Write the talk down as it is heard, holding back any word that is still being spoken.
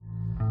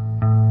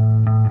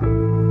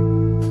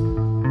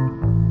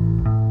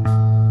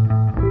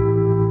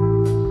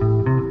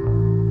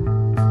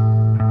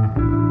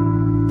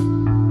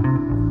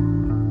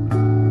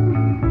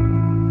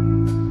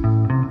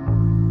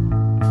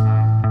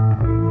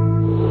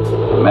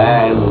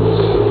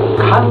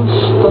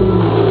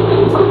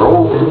constant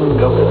growing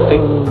of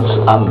things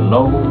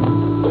unknown,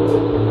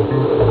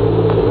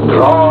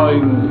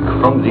 drawing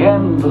from the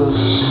endless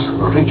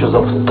reaches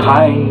of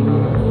time.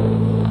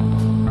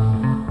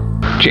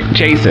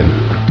 Jason.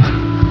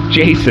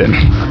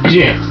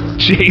 Yes.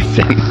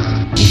 Jason.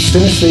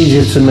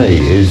 Synesthesia to me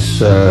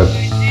is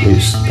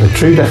it's a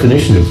true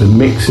definition of the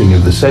mixing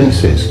of the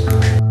senses.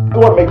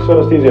 What makes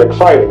synesthesia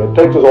exciting? It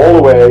takes us all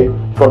the way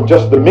from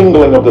just the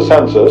mingling of the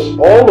senses,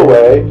 all the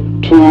way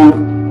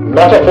to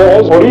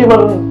metaphors or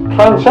even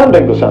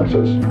transcending the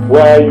senses,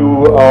 where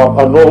you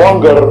are no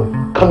longer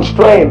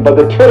constrained by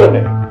the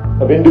tyranny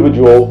of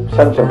individual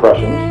sense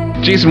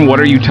impressions. Jason, what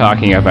are you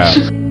talking about?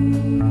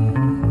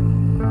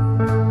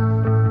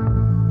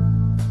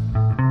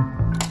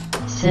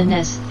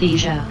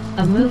 Synesthesia,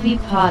 a movie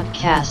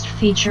podcast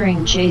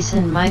featuring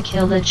Jason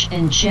Michaelich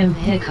and Jim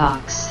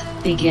Hickox,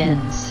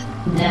 begins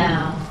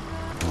now.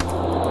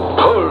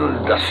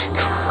 Pull the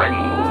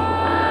string.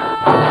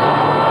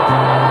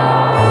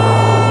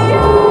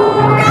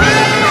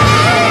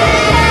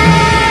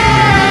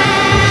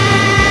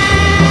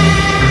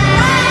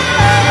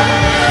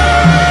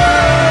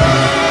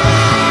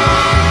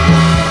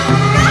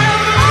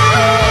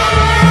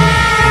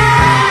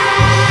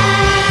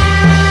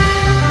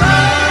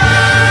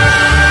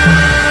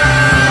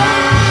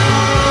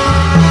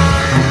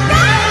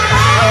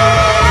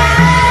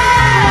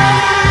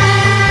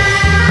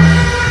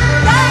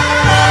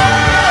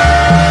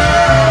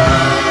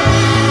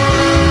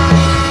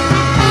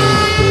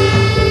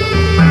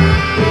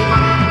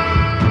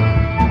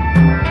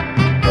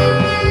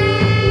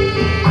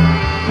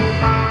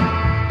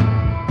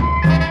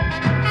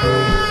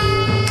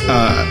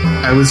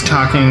 I was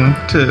talking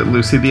to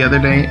Lucy the other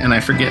day, and I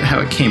forget how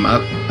it came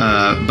up,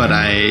 but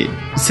I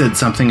said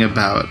something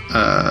about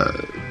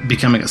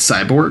becoming a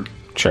cyborg.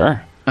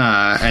 Sure.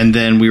 And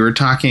then we were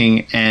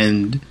talking,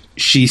 and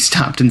she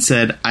stopped and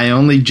said, I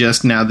only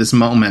just now this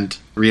moment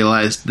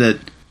realized that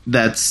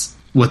that's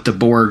what the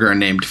Borg are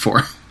named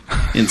for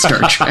in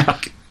Star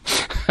Trek.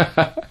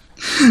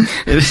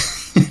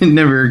 It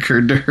never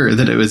occurred to her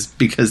that it was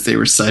because they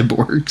were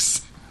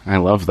cyborgs. I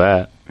love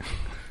that.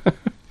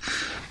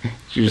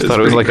 You just thought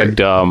it was like great.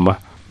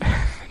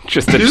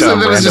 Just a dumb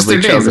that was just their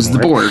name. It was the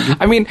Borg.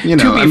 I mean, you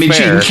know, to be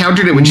fair, she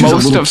encountered it when she was a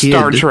little kid.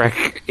 Most of Star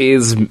Trek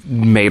is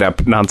made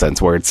up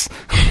nonsense words.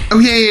 Oh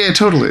yeah,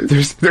 totally.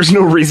 There's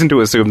no reason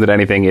to assume that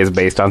anything is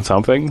based on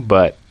something,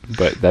 but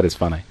that is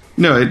funny.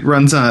 No, it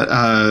runs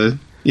on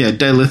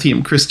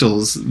dilithium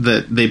crystals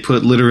that they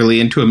put literally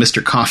into a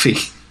Mr. Coffee.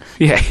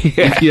 Yeah.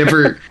 If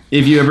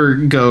you ever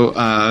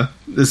go,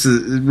 this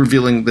is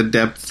revealing the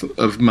depth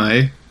of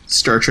my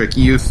Star Trek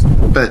youth,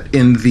 but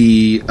in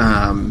the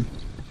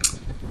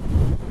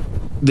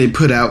they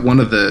put out one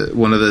of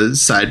the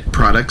side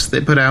products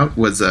they put out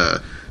was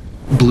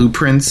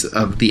blueprints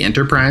of the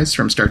Enterprise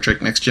from Star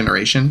Trek Next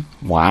Generation.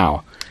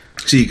 Wow.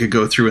 So you could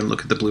go through and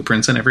look at the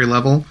blueprints on every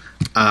level.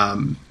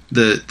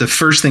 The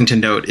first thing to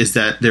note is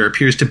that there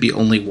appears to be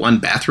only one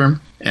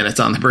bathroom, and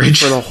it's on the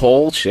bridge. For the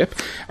whole ship?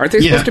 Aren't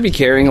they supposed to be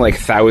carrying like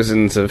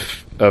thousands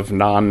of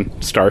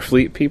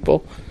non-Starfleet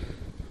people?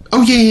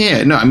 Oh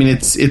yeah. No, I mean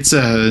it's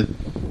a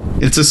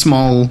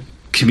small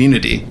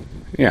community.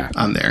 Yeah.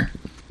 On there,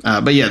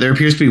 but yeah, there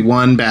appears to be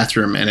one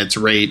bathroom, and it's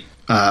right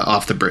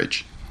off the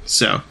bridge.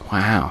 So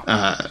wow.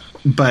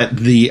 But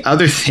the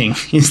other thing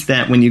is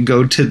that when you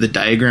go to the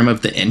diagram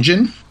of the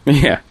engine,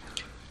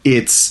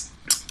 it's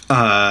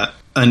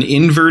an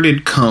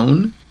inverted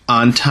cone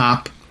on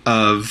top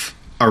of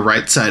a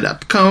right side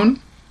up cone,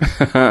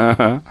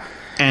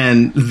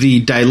 and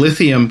the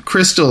dilithium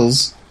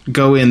crystals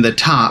go in the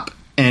top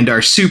and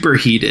are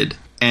superheated,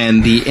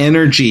 and the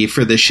energy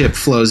for the ship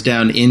flows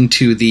down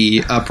into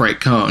the upright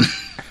cone.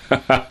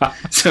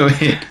 So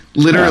it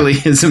literally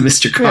is a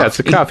Mr. Coffee. Yeah, it's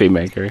a coffee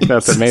maker.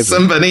 That's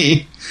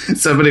amazing.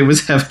 Somebody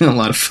was having a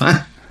lot of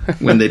fun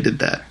when they did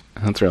that.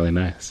 That's really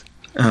nice.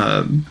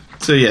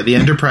 So yeah, the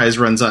Enterprise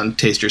runs on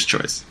Taster's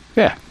Choice.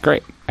 Yeah,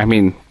 great. I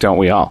mean, don't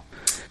we all?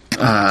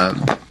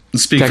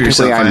 Speak for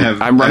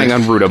yourself. I'm running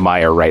on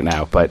Rudemeier right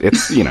now, but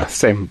it's,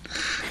 same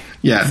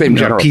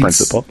general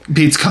principle.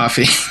 Pete's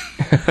Coffee.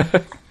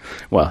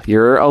 Well,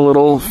 you're a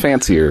little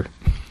fancier.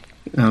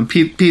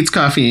 Pete's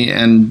Coffee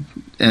and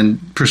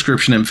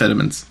prescription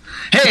amphetamines.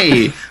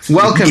 Hey,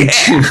 welcome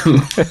to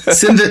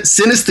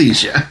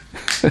Synesthesia.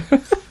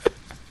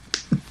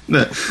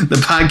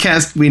 The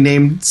podcast we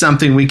named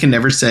something we can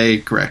never say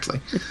correctly.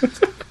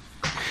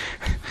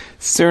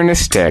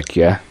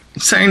 Synesthesia.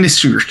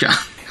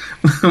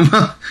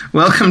 Well,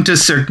 welcome to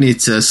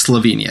Srnica,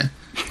 Slovenia,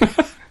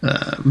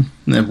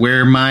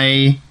 where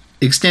my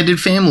extended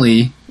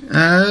family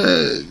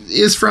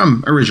is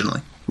from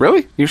originally.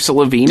 Really? You're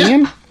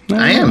Slovenian? Yeah,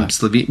 I am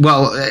Slovenian.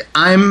 Well,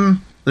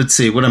 let's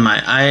see, what am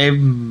I?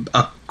 I'm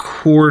a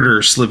quarter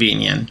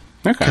Slovenian.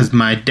 Okay. Because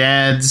my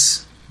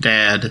dad's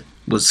dad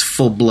was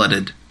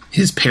full-blooded.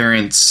 His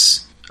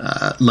parents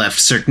left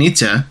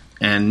Srnica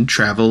and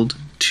traveled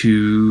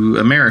to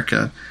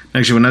America.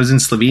 Actually, when I was in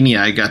Slovenia,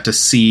 I got to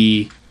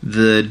see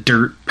the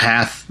dirt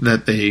path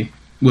that they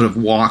would have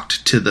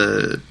walked to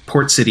the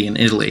port city in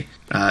Italy,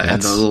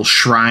 and the little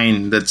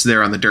shrine that's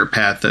there on the dirt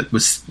path that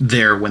was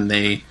there when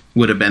they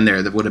would have been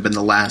there. That would have been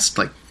the last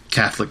like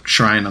Catholic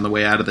shrine on the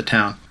way out of the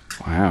town.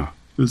 Wow,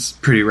 it was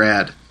pretty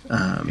rad.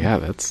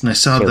 That's. And I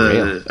saw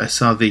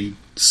the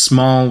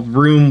small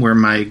room where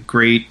my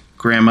great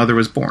grandmother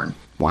was born.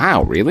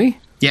 Wow, really?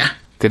 Yeah.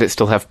 Did it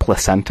still have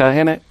placenta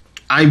in it?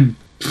 I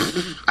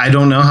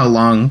don't know how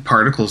long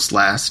particles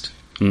last.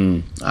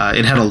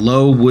 It had a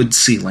low wood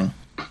ceiling.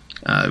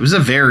 It was a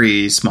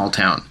very small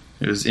town.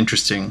 It was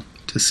interesting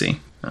to see.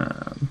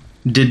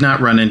 Did not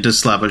run into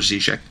Slavoj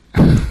Žižek.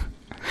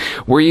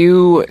 Were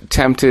you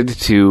tempted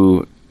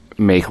to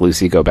make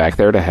Lucy go back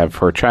there to have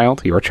her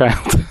child, your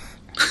child?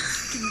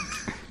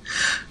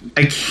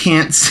 I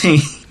can't say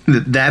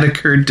that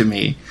occurred to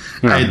me.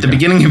 At the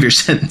beginning of your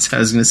sentence, I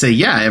was going to say,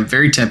 yeah, I am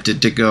very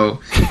tempted to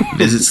go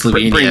visit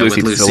Slovenia with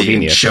Lucy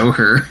and show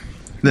her.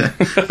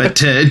 But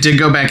to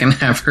go back and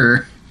have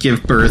her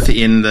give birth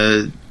in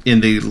the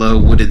low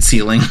wooded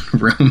ceiling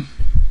room.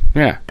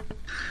 Yeah.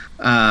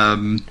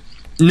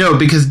 No,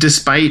 because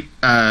despite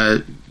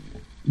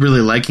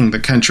really liking the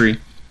country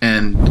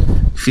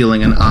and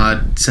feeling an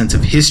odd sense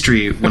of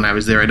history when I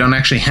was there, I don't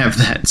actually have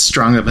that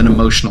strong of an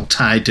emotional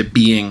tie to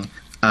being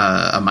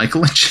a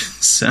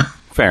Mikulich. So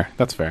fair.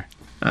 That's fair.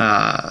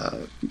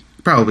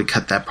 Probably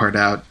cut that part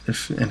out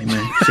if any of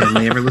my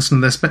family ever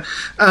listened to this, but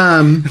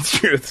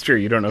it's true.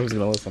 You don't know who's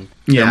going to listen.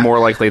 Yeah. You're more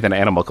likely than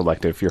Animal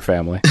Collective, your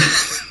family.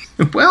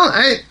 Well,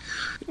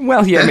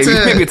 yeah,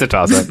 maybe it's a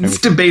toss-up. It's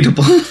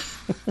debatable.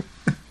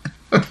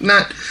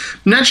 Not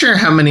sure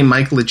how many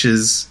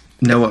Mikuliches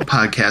know what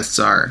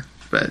podcasts are,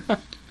 but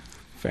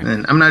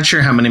and I'm not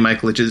sure how many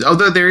Mikuliches.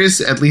 Although there is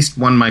at least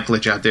one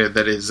Mikulich out there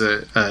that is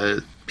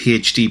a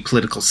PhD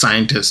political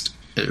scientist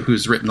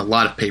who's written a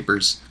lot of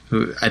papers.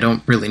 Who I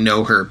don't really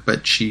know her,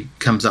 but she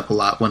comes up a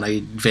lot when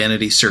I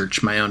vanity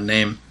search my own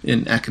name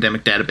in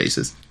academic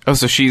databases. Oh,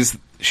 so she's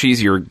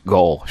your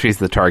goal. She's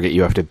the target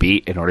you have to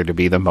beat in order to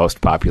be the most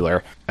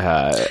popular,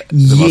 most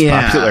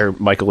popular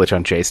Mikulich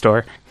on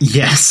JSTOR.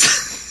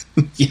 Yes,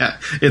 yeah,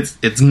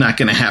 it's not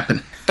going to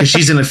happen because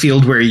she's in a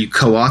field where you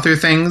co-author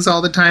things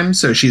all the time,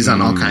 so she's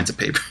on all kinds of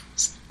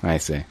papers. I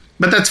see,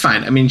 but that's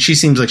fine. I mean, she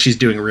seems like she's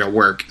doing real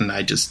work, and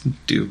I just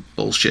do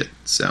bullshit.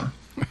 So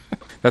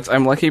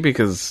I'm lucky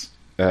because.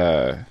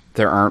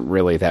 There aren't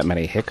really that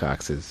many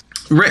Hickoxes.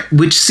 Right,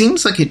 which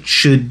seems like it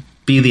should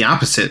be the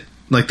opposite.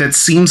 Like, that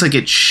seems like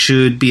it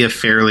should be a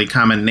fairly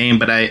common name,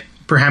 but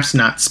perhaps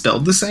not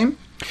spelled the same?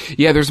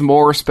 Yeah, there's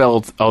more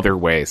spelled other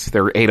ways.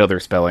 There are 8 other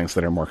spellings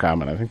that are more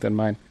common, I think, than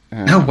mine.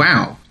 Oh,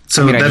 wow.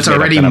 So that's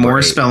already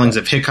more spellings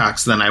of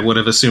Hickox than I would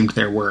have assumed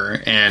there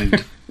were,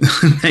 and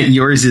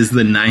yours is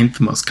the 9th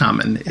most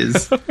common.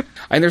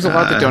 And there's a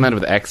lot that don't end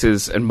with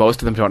X's, and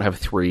most of them don't have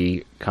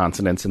 3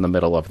 consonants in the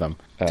middle of them.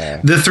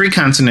 The 3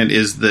 consonant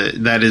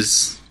that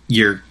is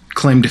your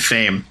claim to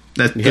fame.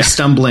 That's the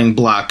stumbling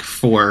block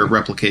for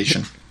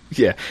replication.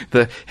 Yeah.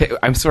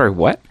 I'm sorry,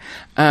 what?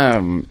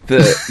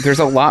 There's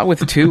a lot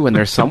with 2, and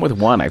there's some with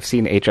 1. I've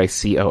seen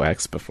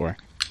HICOX before.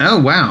 Oh,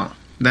 wow.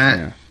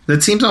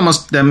 That seems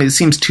almost... I mean, it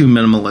seems too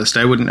minimalist.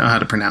 I wouldn't know how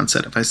to pronounce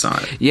it if I saw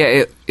it.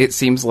 Yeah, it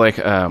seems like...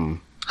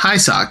 High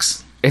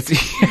socks.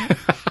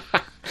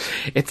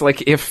 It's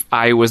like if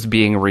I was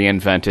being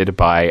reinvented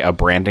by a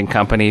branding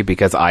company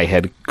because I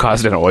had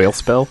caused an oil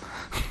spill.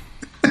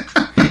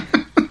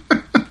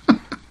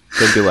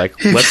 They'd be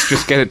like, let's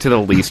just get it to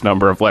the least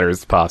number of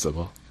letters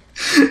possible.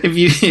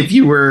 If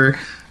you were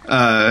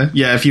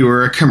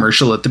a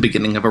commercial at the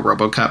beginning of a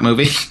RoboCop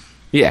movie.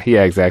 Yeah,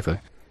 exactly.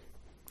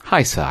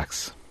 High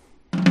socks.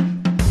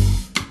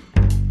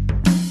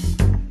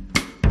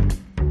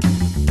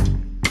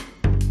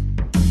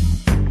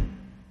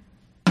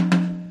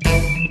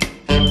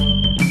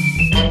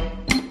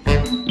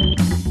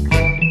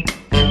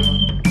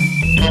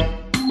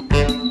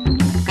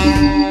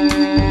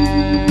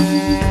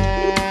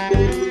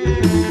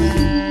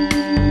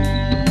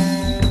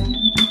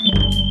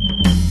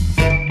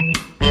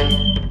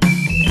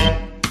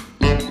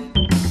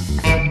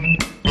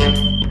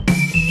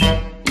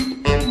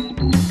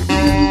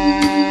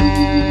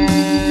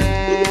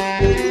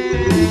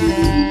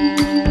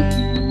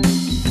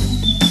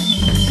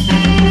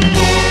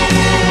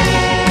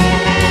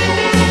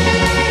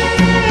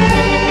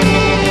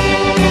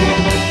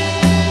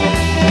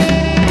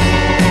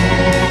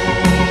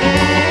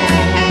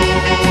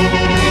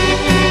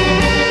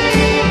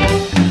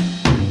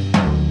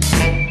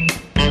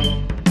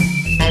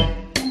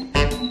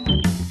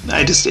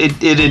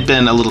 It had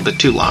been a little bit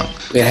too long.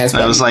 It has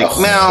been. I was like,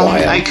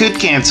 I could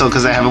cancel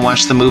because I haven't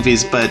watched the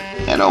movies, but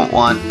I don't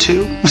want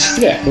to.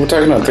 Yeah, we're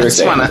talking about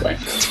Thursday anyway.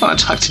 I just want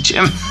to talk to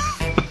Jim.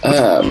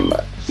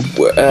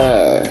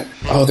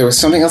 There was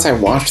something else I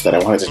watched that I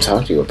wanted to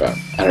talk to you about.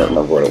 I don't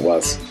remember what it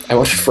was. I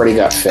watched Freddy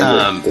Got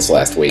Fingered this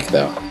last week,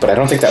 though. But I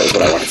don't think that was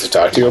what I wanted to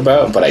talk to you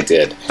about, but I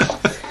did.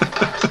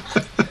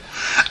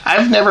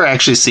 I've never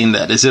actually seen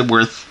that. Is it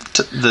worth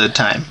the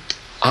time?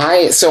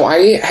 I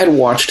had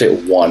watched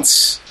it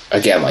once,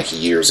 again, like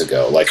years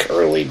ago, like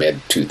early,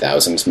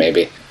 mid-2000s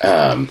maybe.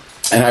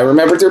 And I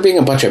remember there being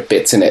a bunch of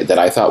bits in it that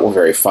I thought were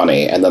very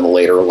funny, and then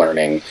later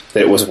learning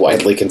that it was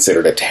widely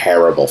considered a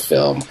terrible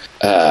film.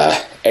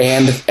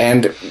 And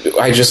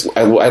I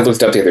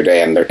looked up the other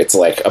day, and it's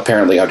like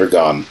apparently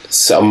undergone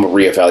some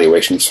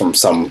reevaluations from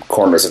some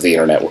corners of the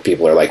internet where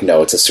people are like,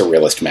 no, it's a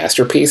surrealist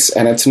masterpiece,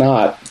 and it's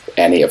not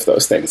any of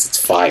those things.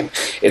 It's fine.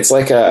 It's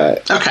like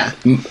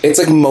it's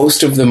like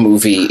most of the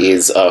movie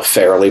is a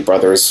Farrelly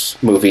Brothers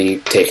movie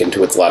taken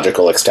to its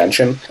logical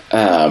extension,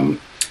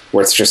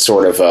 where it's just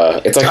sort of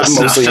it's like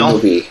mostly a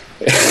movie.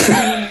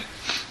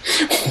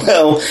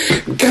 Well,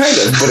 kind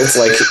of, but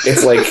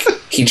it's like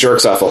he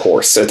jerks off a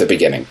horse at the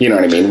beginning. You know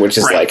what I mean? Which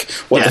is like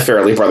what the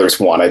Farrelly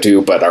Brothers want to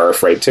do but are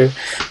afraid to.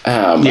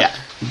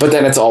 But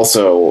then it's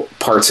also,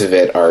 parts of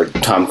it are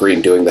Tom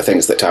Green doing the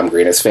things that Tom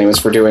Green is famous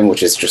for doing,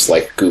 which is just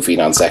like goofy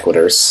non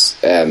sequiturs,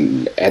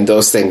 and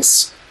those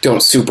things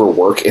don't super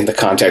work in the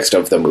context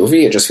of the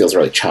movie. It just feels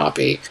really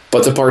choppy.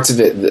 But the parts of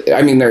it,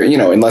 I mean, they're,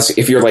 unless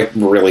if you're like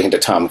really into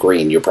Tom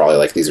Green, you're probably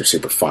like, these are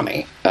super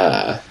funny.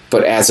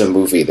 But as a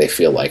movie, they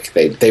feel like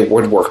they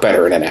would work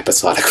better in an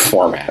episodic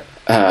format.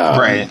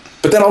 Right.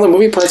 But then all the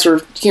movie parts are,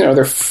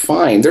 they're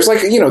fine. There's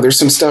like, there's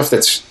some stuff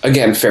that's,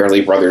 again,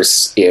 Farrelly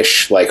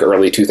Brothers-ish, like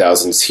early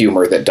 2000s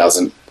humor that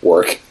doesn't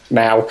work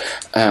now.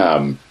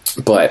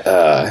 But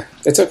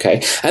it's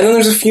okay. And then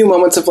there's a few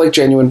moments of like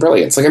genuine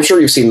brilliance. Like I'm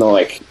sure you've seen the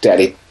like,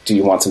 Daddy, do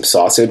you want some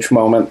sausage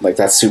moment? Like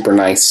that's super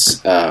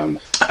nice.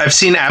 I've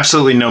seen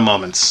absolutely no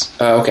moments.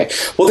 Okay.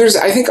 Well, there's,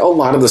 I think a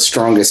lot of the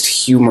strongest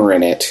humor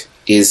in it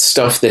is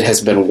stuff that has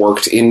been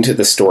worked into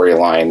the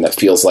storyline that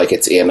feels like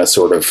it's in a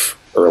sort of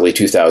early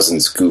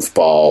 2000s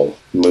goofball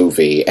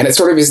movie. And it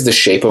sort of is the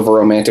shape of a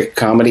romantic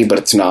comedy, but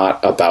it's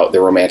not about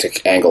the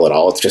romantic angle at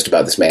all. It's just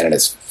about this man and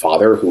his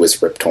father who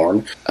is Rip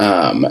Torn.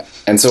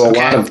 And so a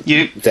lot of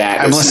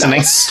that I'm listening.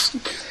 Nice.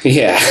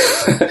 Yeah.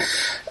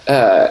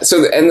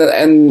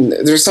 And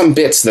there's some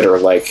bits that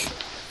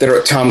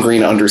are Tom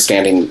Green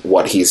understanding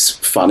what he's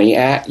funny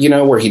at,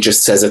 where he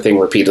just says a thing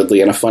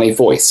repeatedly in a funny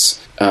voice.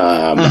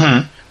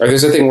 Or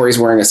there's a thing where he's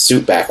wearing a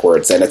suit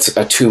backwards, and it's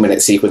a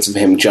 2-minute sequence of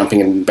him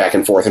jumping back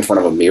and forth in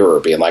front of a mirror,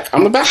 being like,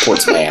 I'm the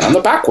backwards man, I'm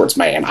the backwards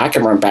man, I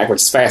can run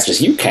backwards as fast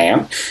as you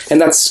can. And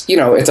that's,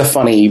 it's a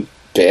funny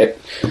bit.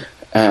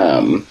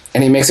 And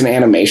he makes an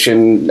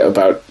animation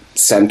about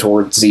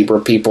centaur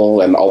zebra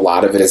people, and a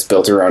lot of it is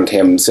built around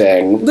him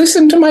saying,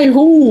 listen to my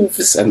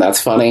hooves, and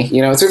that's funny.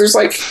 So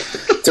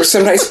there's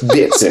some nice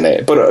bits in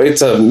it, but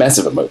it's a mess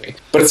of a movie.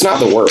 But it's not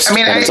the worst, and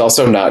it's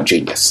also not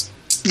genius.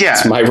 Yeah,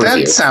 it's my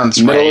review. That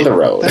sounds middle right. of the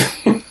road.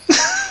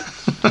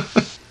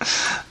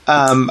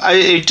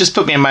 It just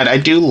put me in mind. I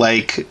do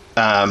like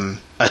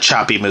a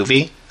choppy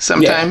movie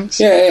sometimes.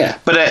 Yeah.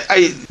 But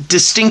I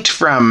distinct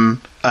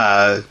from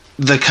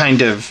the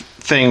kind of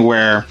thing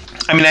where,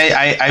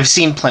 I've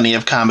seen plenty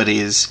of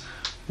comedies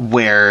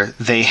where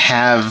they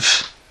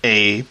have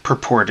a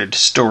purported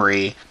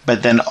story,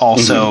 but then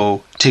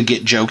also to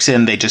get jokes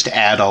in, they just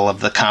add all of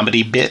the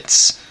comedy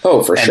bits.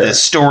 Oh, for sure. And the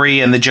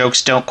story and the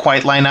jokes don't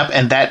quite line up,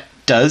 and that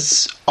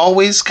does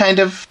always kind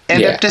of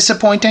end up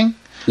disappointing.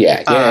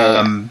 Yeah.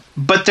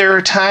 But there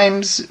are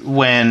times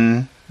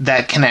when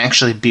that can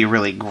actually be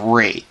really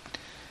great.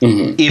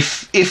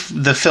 If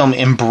the film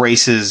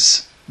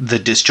embraces the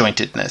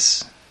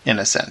disjointedness, in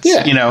a sense.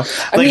 Yeah.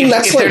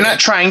 If they're not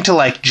trying to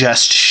like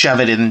just shove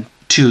it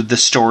into the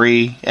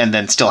story and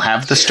then still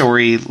have the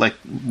story like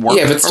work.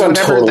 Yeah, if it's done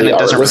totally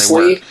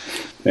artlessly.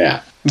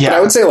 Yeah. But I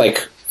would say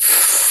like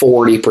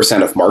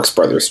 40% of Marx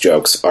Brothers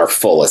jokes are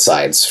full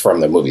asides from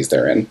the movies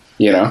they're in,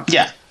 Yeah,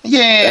 But,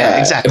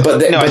 exactly. but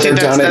they're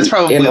done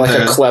in like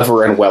a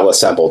clever and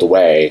well-assembled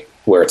way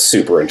where it's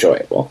super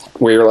enjoyable.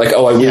 Where you're like,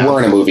 we were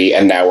in a movie,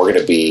 and now we're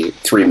going to be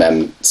 3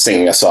 men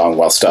singing a song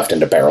while stuffed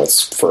into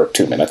barrels for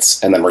 2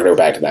 minutes, and then we're going to go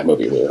back to that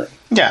movie we were in.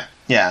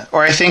 Yeah.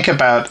 Or I think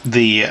about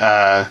the...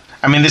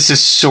 this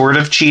is sort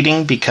of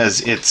cheating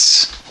because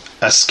it's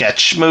a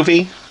sketch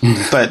movie,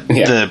 but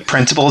the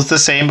principle is the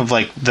same of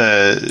like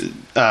the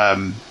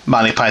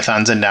Monty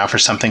Python's and Now for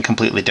Something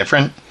Completely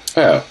Different.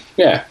 Oh,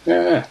 yeah.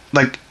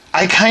 Like,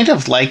 I kind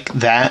of like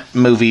that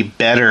movie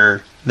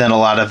better than a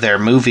lot of their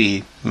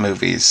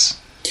movies.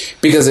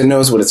 Because it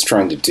knows what it's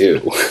trying to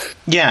do.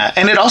 Yeah,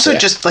 and it also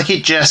just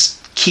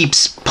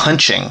keeps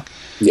punching.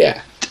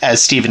 Yeah.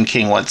 As Stephen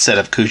King once said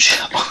of Cujo.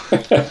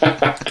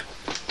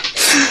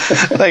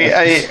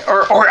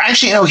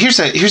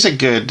 Here's a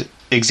good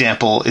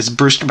example is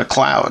Brewster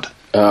McCloud.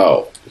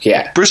 Oh,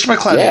 yeah. Brewster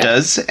McCloud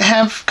does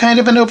have kind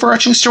of an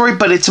overarching story,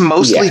 but it's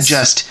mostly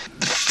just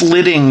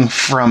flitting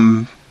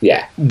from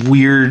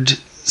weird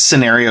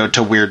scenario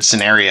to weird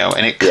scenario,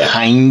 and it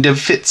kind of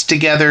fits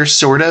together,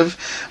 sort of,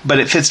 but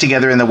it fits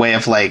together in the way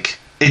of like,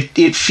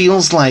 it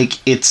feels like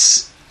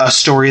it's a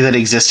story that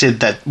existed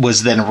that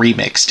was then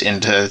remixed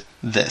into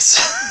this.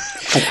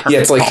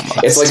 It's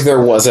like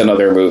there was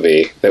another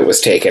movie that was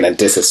taken and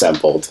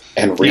disassembled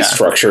and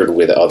restructured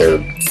with other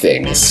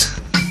things.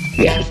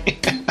 Yeah.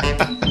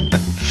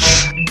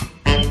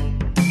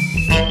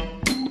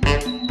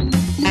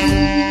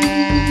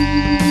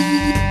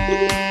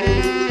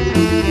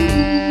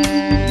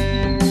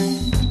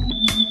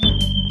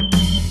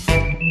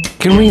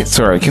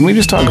 Can we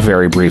just talk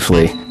very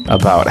briefly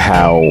about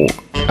how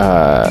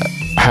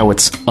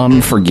it's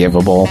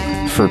unforgivable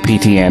for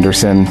P.T.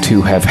 Anderson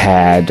to have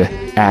had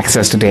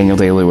access to Daniel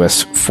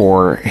Day-Lewis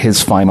for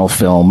his final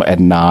film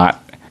and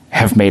not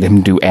have made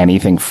him do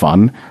anything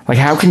fun? Like,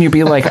 how can you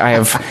be like, I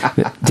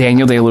have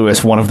Daniel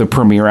Day-Lewis, one of the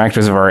premier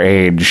actors of our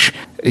age.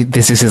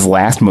 This is his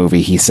last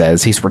movie, he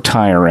says. He's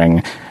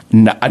retiring.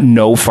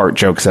 No fart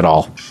jokes at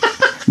all.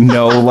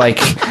 No like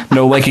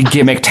a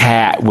gimmicked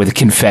hat with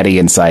confetti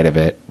inside of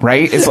it,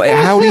 right? It's like,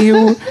 how do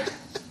you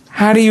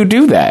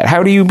do that?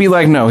 How do you be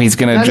like, no, he's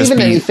gonna just be...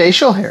 Not even any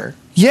facial hair.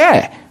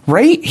 Yeah,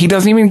 right? He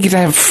doesn't even get to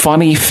have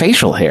funny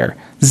facial hair.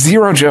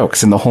 0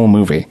 jokes in the whole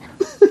movie.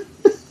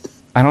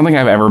 I don't think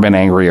I've ever been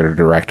angry at a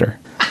director.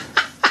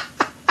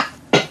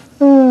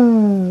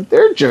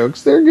 There are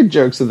jokes. There are good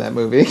jokes in that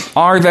movie.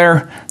 Are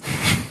there?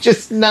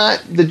 Just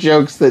not the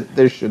jokes that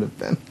there should have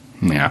been.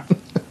 Yeah.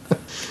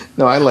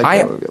 No, I like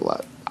that movie a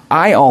lot.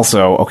 I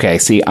also, okay,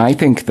 see, I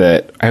think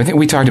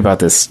we talked about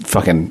this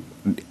fucking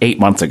 8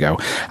 months ago.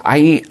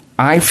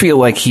 I feel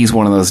like he's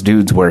one of those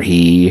dudes where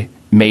he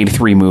made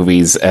 3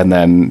 movies and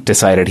then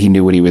decided he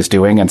knew what he was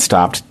doing and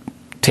stopped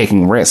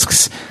taking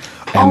risks.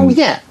 And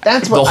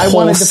that's what I wanted to find out.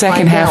 The whole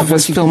second half of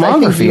his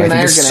filmography, I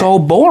think is so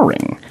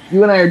boring.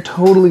 You and I are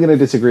totally going to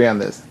disagree on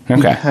this.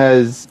 Okay.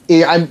 Because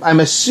I'm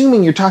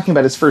assuming you're talking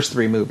about his first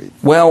 3 movies.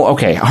 Well,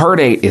 okay, Hard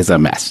 8 is a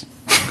mess.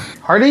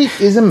 Hard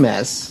 8 is a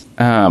mess.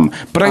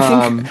 But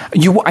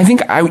I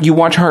think you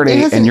watch Hard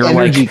 8 and you're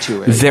like,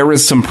 there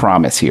is some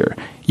promise here.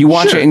 You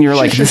watch it and you're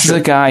like, this is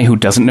a guy who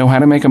doesn't know how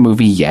to make a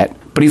movie yet,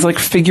 but he's like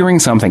figuring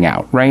something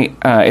out, right?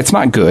 It's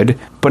not good,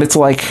 but it's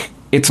like,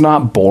 it's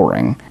not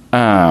boring.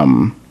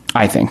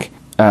 I think.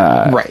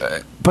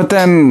 Right. But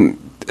then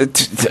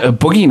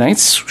Boogie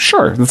Nights,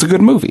 sure, that's a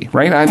good movie,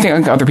 right? I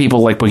think other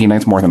people like Boogie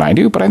Nights more than I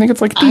do, but I think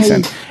it's like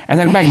decent. And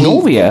then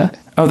Magnolia,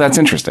 that's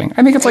interesting.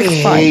 I think it's like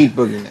fine. I hate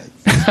Boogie Nights.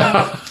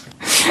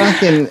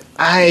 Fucking,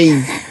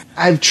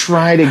 I've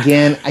tried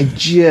again.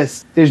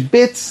 There's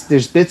bits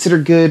that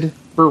are good.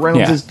 Burt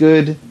Reynolds is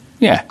good.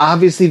 Yeah.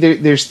 Obviously,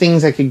 there's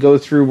things I could go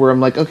through where I'm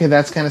like, okay,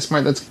 that's kind of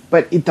smart.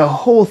 But the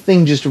whole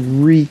thing just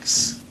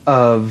reeks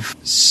of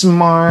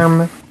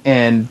smarm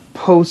and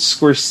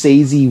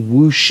post-Scorsese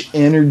whoosh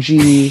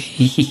energy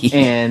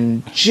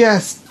and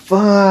just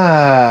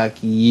fuck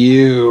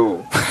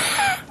you.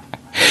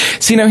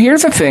 See, now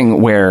here's the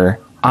thing where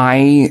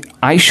I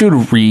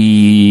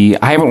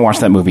haven't watched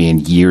that movie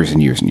in years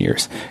and years and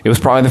years. It was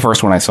probably the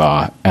first one I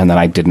saw, and then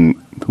I didn't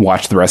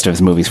watch the rest of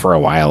his movies for a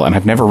while, and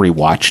I've never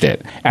rewatched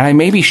it. And I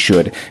maybe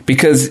should,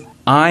 because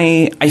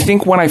I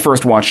think when I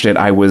first watched it,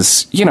 I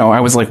was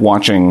like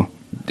watching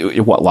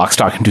Lock,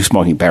 Stock, and Two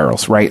Smoking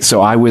Barrels, right?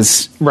 So I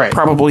was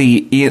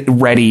probably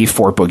ready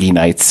for Boogie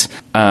Nights.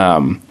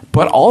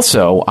 But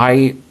also,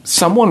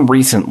 someone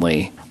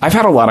recently, I've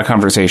had a lot of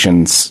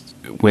conversations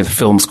with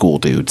film school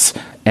dudes,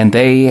 and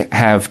they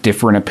have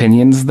different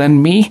opinions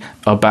than me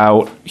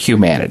about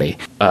humanity,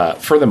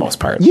 for the most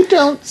part. You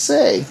don't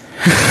say.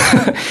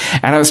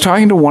 And I was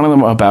talking to one of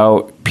them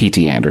about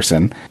P.T.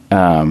 Anderson,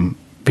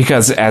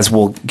 because as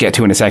we'll get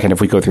to in a second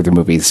if we go through the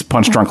movies,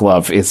 Punch Drunk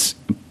Love is,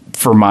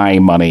 for my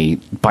money,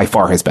 by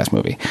far his best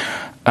movie.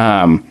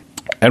 And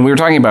we were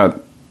talking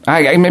about,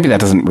 maybe that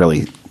doesn't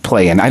really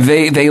play in.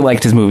 They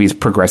liked his movies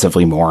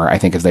progressively more, I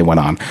think, as they went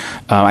on.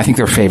 I think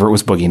their favorite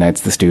was Boogie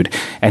Nights, this dude.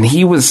 And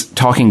he was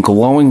talking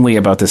glowingly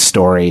about this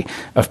story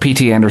of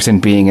P.T. Anderson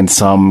being in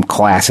some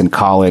class in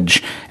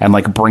college and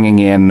like bringing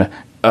in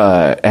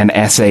an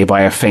essay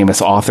by a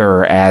famous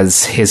author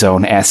as his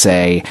own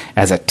essay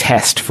as a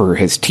test for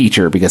his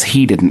teacher because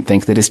he didn't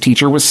think that his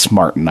teacher was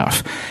smart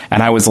enough.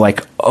 And I was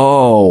like,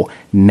 oh,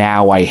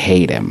 now I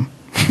hate him.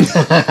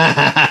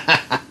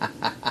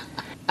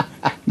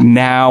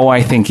 Now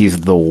I think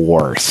he's the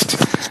worst.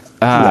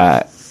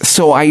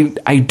 So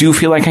I do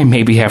feel like I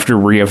maybe have to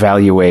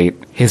reevaluate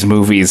his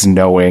movies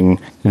knowing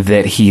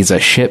that he's a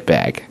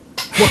shitbag.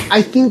 Well,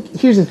 I think,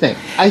 here's the thing.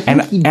 I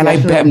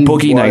bet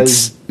Boogie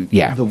Nights,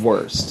 the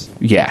worst.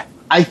 Yeah.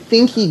 I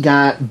think he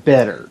got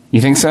better. You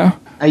think so?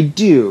 I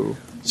do.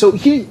 So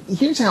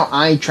here's how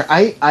I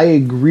try. I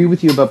agree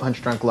with you about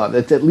Punch Drunk Love.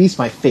 That's at least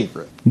my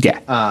favorite.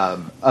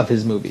 Of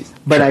his movies.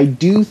 But I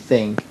do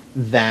think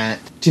that,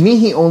 to me,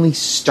 he only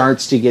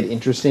starts to get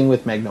interesting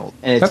with Magnolia.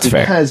 And it's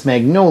because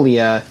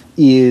Magnolia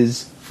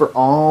is, for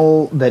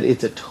all that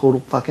it's a total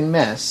fucking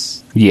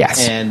mess.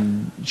 Yes.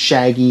 And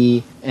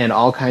shaggy and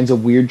all kinds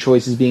of weird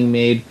choices being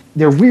made.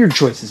 They're weird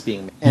choices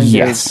being made. And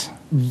there's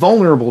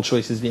vulnerable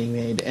choices being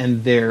made.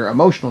 And they're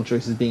emotional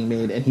choices being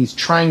made. And he's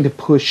trying to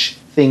push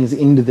things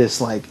into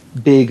this like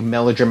big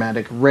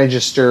melodramatic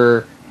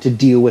register to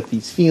deal with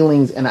these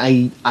feelings. And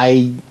I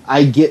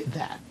get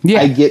that.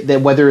 Yeah. I get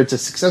that whether it's a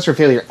success or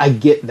failure, I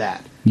get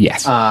that.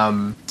 Yes.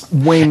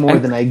 Way more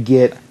than I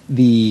get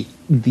the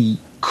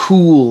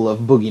cool of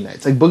Boogie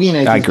Nights. Like Boogie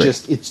Nights is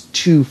just, it's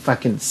too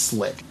fucking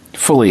slick.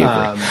 Fully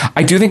agree.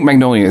 I do think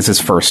Magnolia is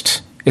his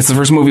first. It's the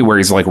first movie where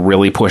he's like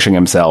really pushing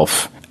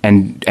himself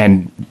and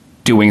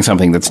doing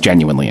something that's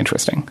genuinely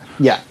interesting.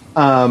 Yeah.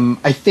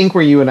 I think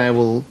where you and I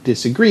will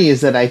disagree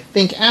is that I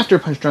think after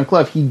Punch Drunk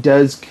Love, he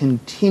does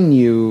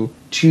continue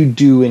to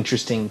do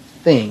interesting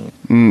things.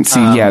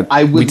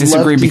 We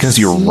disagree because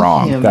you're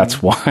wrong.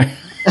 That's why.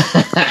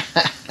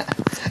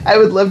 I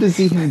would love to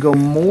see him go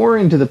more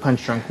into the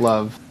Punch Drunk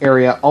Love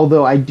area,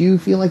 although I do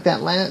feel like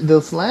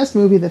this last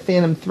movie, The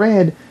Phantom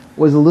Thread,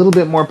 was a little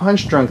bit more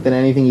punch drunk than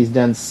anything he's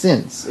done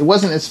since. It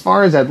wasn't as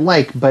far as I'd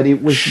like, but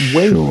it was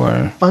way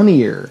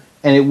funnier,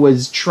 and it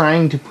was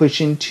trying to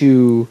push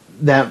into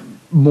that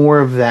more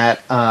of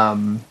that.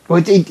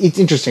 It's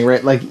interesting,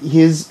 right? Like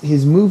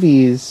his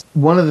movies.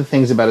 One of the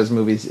things about his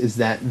movies is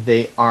that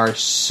they are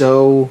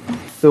so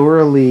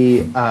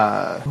thoroughly.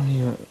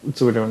 What's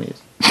the word I want to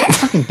use?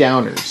 Fucking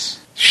downers.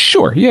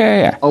 Sure.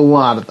 Yeah. A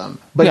lot of them,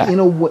 but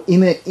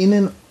in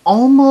an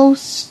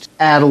almost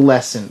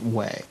adolescent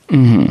way.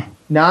 Mm-hmm.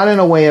 Not in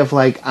a way of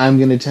like, I'm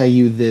going to tell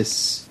you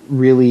this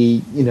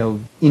really,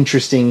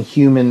 interesting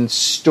human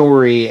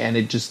story and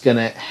it's just going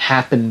to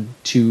happen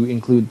to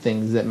include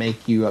things that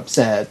make you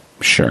upset.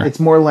 Sure. It's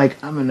more like,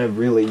 I'm going to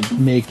really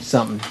make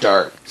something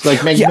dark. So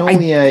like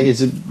Magnolia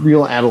is a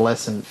real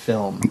adolescent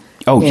film.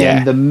 Oh, yeah.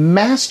 And the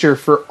master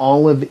for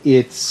all of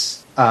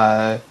its,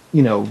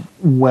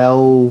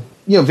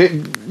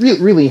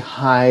 really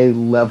high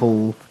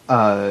level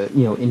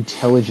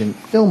intelligent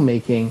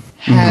filming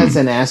has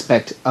an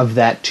aspect of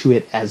that to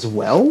it as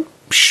well.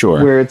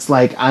 Sure. Where it's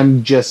like,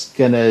 I'm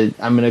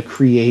gonna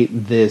create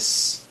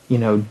this,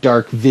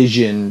 dark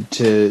vision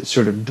to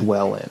sort of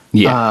dwell in.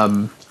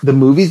 Yeah. The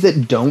movies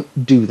that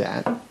don't do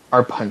that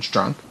are Punch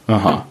Drunk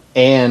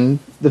and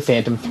The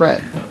Phantom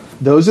Thread.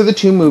 Those are the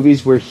two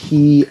movies where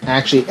he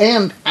actually,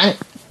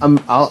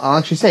 I'll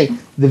actually say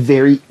the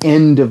very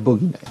end of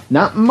Boogie Nights.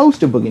 Not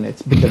most of Boogie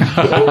Nights, but the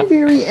very,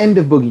 very end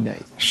of Boogie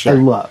Nights. Sure.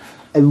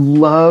 I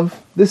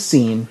love the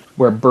scene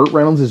where Burt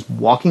Reynolds is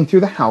walking through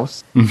the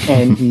house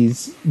and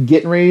he's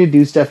getting ready to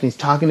do stuff and he's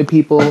talking to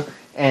people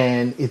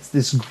and it's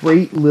this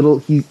great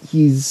little,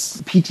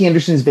 P.T.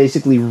 Anderson has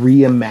basically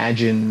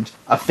reimagined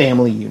a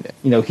family unit.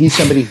 He's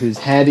somebody who's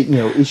had,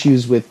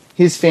 issues with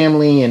his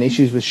family and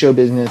issues with show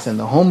business, and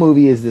the whole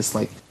movie is this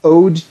like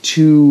ode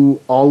to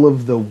all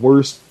of the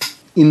worst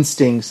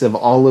instincts of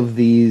all of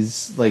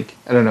these, like,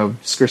 I don't know,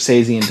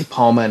 Scorsese and De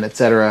Palma and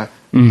etc.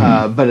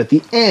 But at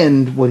the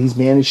end, what he's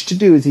managed to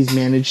do is he's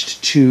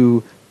managed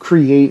to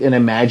create an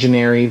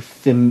imaginary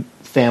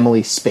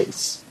family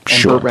space.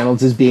 And Burt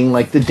Reynolds is being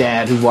like the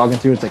dad who's walking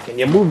through. It's like, can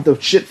you move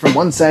the shit from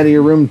one side of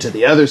your room to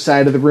the other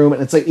side of the room?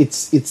 And it's like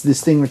it's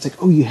this thing where it's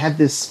like, oh, you had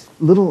this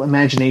little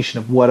imagination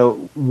of what a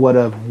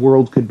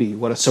world could be,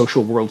 what a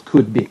social world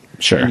could be.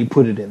 Sure. And you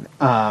put it in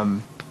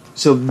there.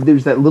 So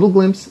there's that little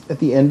glimpse at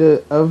the end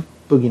of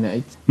Boogie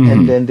Nights,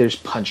 and then there's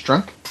Punch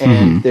Drunk,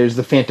 and there's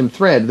The Phantom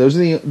Thread. Those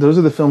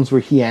are the films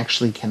where he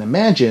actually can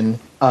imagine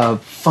a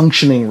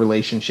functioning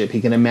relationship. He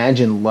can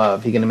imagine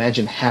love. He can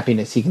imagine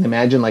happiness. He can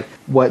imagine like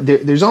what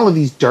there's all of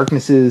these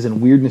darknesses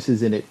and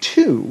weirdnesses in it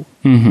too,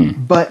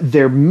 but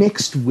they're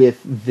mixed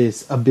with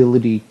this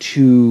ability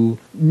to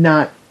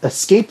not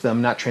escape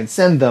them, not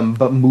transcend them,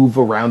 but move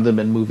around them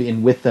and move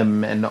in with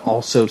them, and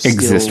also still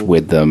exist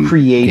with them,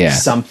 create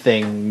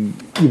something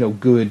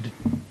good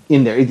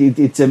in there.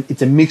 It's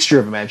a mixture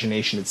of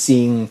imagination. It's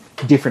seeing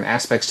different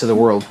aspects to the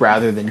world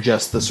rather than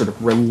just the sort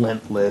of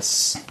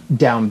relentless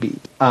downbeat.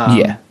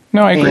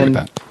 No, I agree with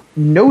that.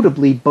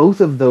 Notably, both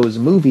of those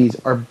movies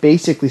are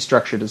basically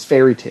structured as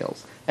fairy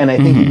tales. And I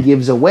think it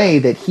gives away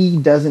that he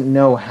doesn't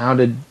know how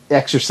to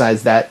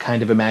exercise that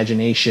kind of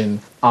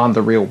imagination on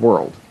the real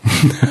world.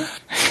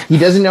 He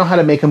doesn't know how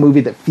to make a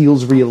movie that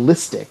feels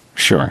realistic.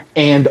 Sure.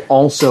 And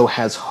also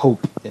has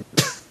hope in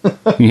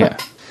it.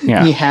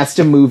 Yeah. He has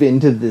to move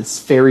into this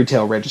fairy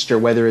tale register,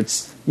 whether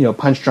it's,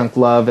 Punch Drunk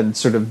Love and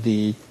sort of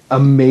the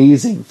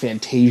amazing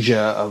fantasia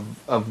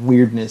of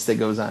weirdness that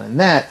goes on in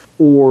that,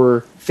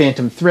 or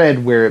Phantom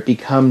Thread, where it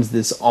becomes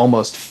this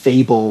almost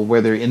fable where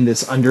they're in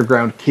this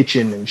underground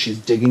kitchen and she's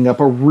digging up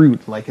a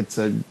root like it's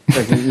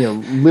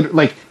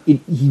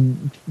he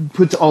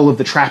puts all of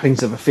the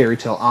trappings of a fairy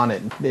tale on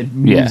it and it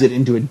moves it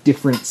into a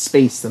different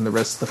space than the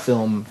rest of the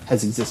film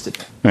has existed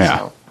in.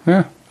 Yeah.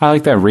 I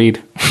like that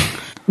read.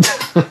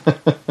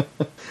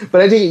 But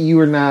I take it you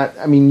were not,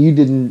 you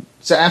didn't,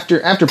 so after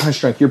Punch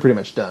Drunk, you're pretty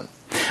much done.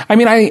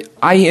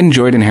 I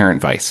enjoyed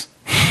Inherent Vice.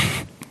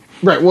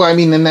 Right, well,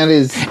 and that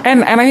is...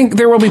 And I think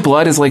There Will Be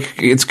Blood is,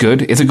 it's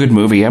good. It's a good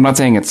movie. I'm not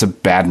saying it's a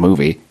bad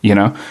movie,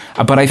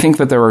 But I think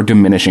that there are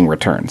diminishing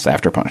returns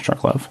after Punch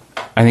Drunk Love.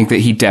 I think that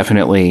he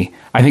definitely...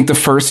 I think the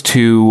first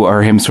two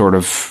are him sort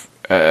of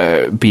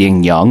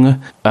being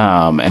young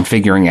and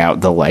figuring out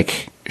the,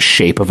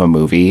 shape of a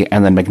movie,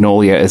 and then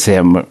Magnolia is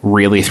him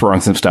really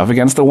throwing some stuff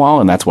against the wall,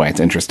 and that's why it's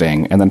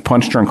interesting. And then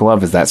Punch Drunk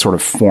Love is that sort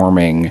of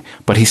forming,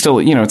 but he's still,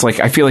 it's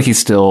like I feel like he's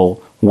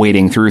still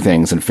wading through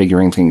things and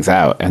figuring things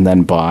out. And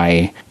then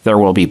by There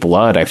Will Be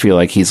Blood, I feel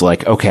like he's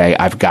like, okay,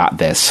 I've got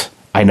this.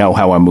 I know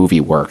how a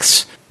movie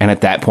works. And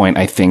at that point,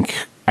 I think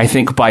I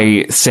think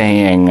by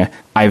saying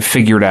I've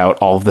figured out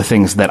all of the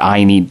things that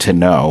I need to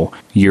know,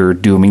 you're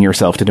dooming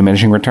yourself to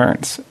diminishing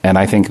returns. And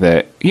I think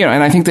that,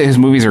 and I think that his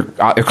movies are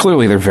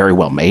clearly they're very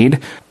well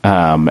made,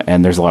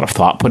 and there's a lot of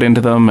thought put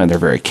into them, and they're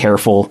very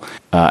careful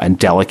and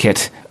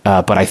delicate.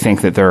 But I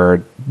think that there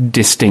are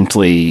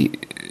distinctly,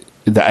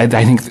 I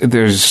think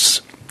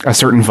there's a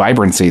certain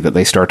vibrancy that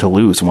they start to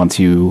lose once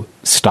you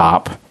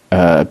stop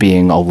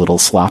being a little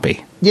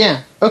sloppy.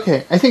 Yeah.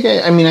 Okay. I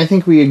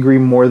think we agree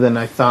more than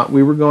I thought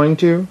we were going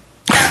to.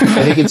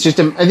 I think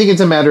it's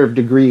a matter of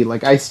degree.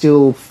 Like, I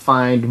still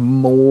find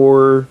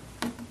more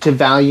to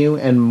value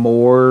and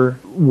more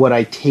what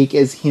I take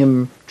as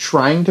him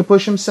trying to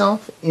push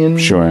himself in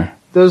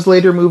those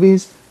later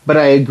movies. But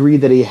I agree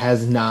that he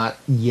has not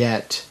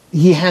yet.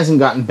 He hasn't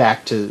gotten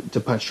back to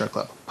Punch Drunk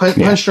level.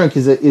 Punch Drunk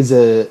is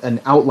an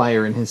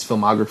outlier in his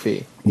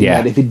filmography.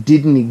 Yeah. That if it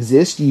didn't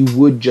exist, you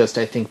would just,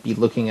 I think, be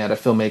looking at a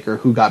filmmaker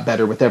who got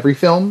better with every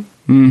film.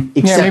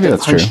 Except maybe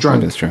that's Punch Drunk.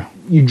 Maybe that's true.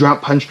 You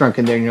drop Punch Drunk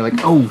in there and you're like,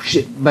 oh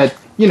shit. But,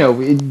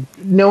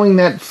 knowing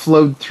that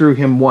flowed through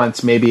him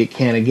once, maybe it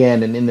can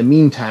again. And in the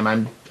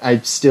meantime, I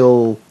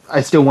still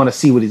want to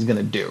see what he's going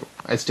to do.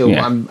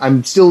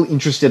 I'm still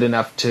interested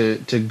enough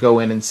to go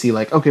in and see,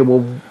 like, okay,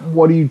 well,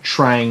 what are you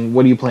trying?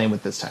 What are you playing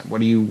with this time?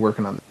 What are you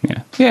working on?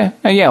 Yeah.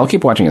 I'll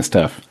keep watching his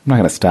stuff. I'm not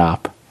going to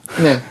stop.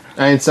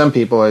 Yeah. Some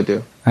people I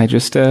do. I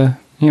just, I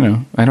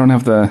don't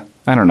have the,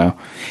 I don't know.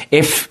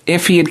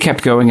 If he had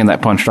kept going in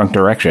that Punch Drunk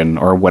direction,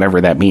 or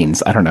whatever that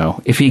means, I don't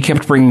know. If he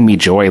kept bringing me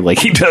joy like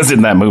he does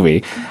in that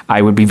movie,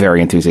 I would be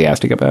very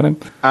enthusiastic about him.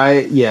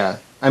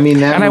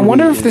 I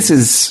wonder if this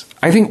is,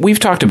 I think we've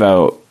talked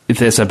about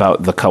this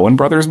about the Coen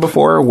brothers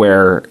before,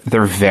 where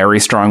they're very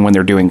strong when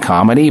they're doing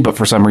comedy, but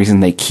for some reason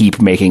they keep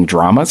making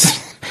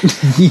dramas.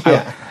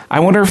 Yeah. I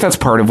wonder if that's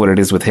part of what it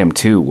is with him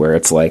too, where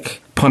it's like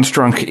Punch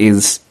Drunk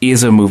is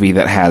a movie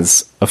that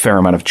has a fair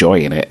amount of joy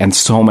in it, and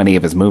so many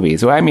of his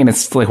movies. I mean,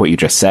 it's like what you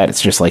just said.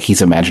 It's just like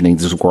he's imagining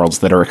these worlds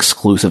that are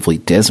exclusively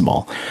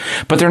dismal,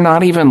 but they're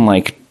not even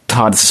like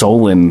Todd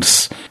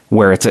Solondz,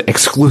 where it's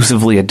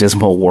exclusively a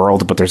dismal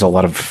world, but there's a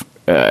lot of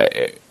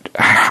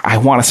I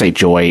want to say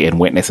joy in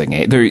witnessing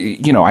it.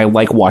 I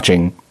like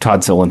watching Todd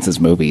Solondz's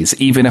movies,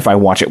 even if I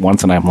watch it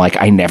once and I'm like,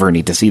 I never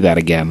need to see that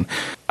again.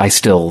 I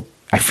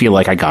feel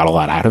like I got a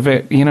lot out of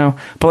it,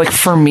 But like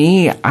for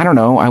me, I don't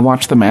know. I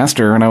watched The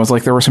Master and I was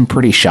like, there were some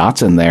pretty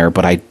shots in there,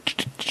 but I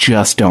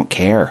just don't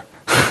care.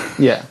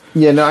 Yeah.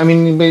 Yeah. No, I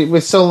mean,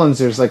 with Solondz,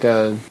 there's like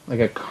a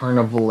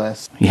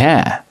carnivalesque.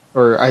 Yeah.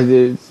 Or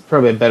it's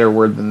probably a better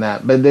word than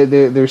that, but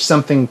there's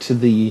something to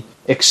the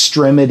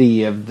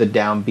extremity of the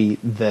downbeat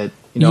that.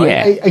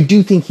 I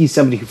do think he's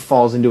somebody who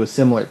falls into a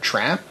similar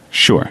trap.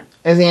 Sure.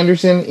 As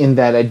Anderson, in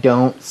that I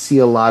don't see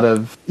a lot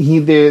of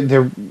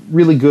they're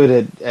really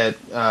good at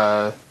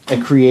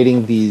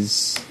creating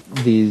these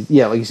like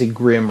you say,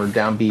 grim or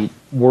downbeat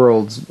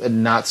worlds,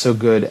 and not so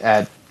good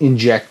at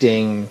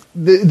injecting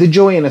the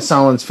joy in a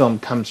Solondz film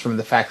comes from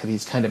the fact that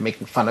he's kind of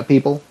making fun of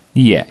people.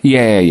 Yeah. You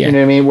know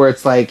what I mean? Where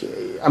it's like,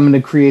 I'm going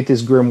to create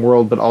this grim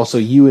world, but also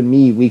you and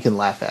me, we can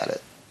laugh at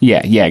it.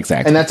 Yeah,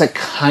 exactly. And that's a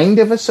kind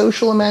of a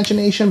social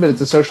imagination, but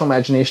it's a social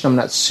imagination I'm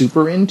not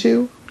super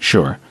into.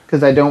 Sure.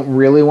 Because I don't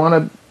really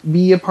want to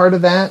be a part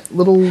of that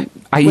little...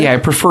 I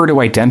prefer to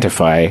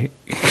identify.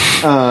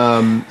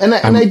 I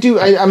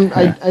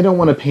don't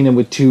want to paint him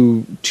with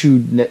too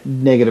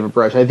negative a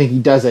brush. I think he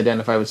does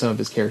identify with some of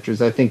his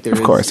characters. I think there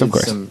is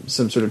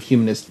some sort of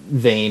humanist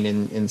vein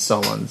in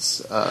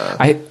Solondz.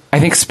 I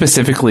think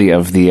specifically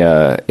of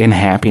the In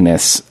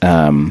Happiness...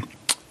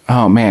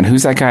 oh man,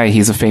 who's that guy?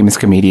 He's a famous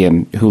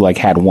comedian who like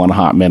had one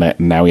hot minute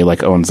and now he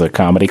like owns a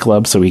comedy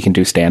club so he can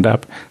do stand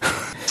up.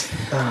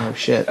 Oh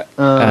shit.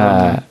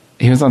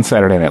 He was on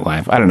Saturday Night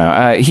Live. I don't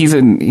know. He's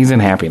in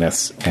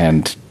Happiness,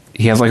 and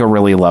he has like a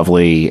really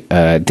lovely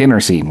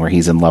dinner scene where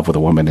he's in love with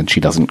a woman and she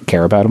doesn't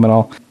care about him at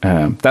all.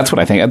 That's what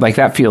I think. Like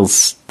that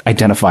feels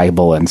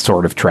identifiable and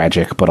sort of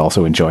tragic, but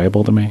also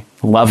enjoyable to me.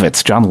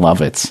 Lovitz, John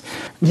Lovitz.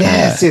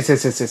 Yes.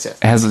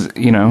 Has,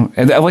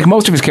 and like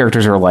most of his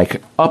characters are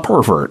like a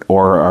pervert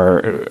or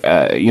are,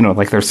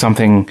 like there's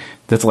something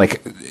that's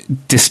like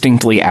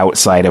distinctly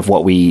outside of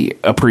what we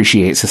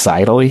appreciate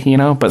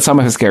societally, but some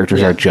of his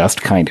characters are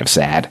just kind of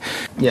sad.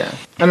 Yeah.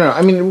 I don't know.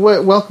 I mean,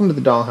 Welcome to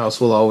the Dollhouse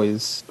will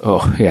always...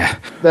 Oh, yeah.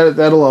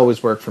 That'll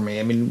always work for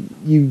me. I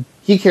mean,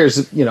 he cares,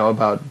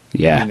 about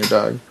being your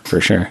dog. For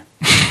sure.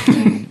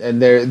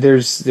 and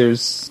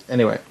there's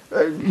anyway,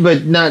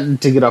 but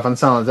not to get off on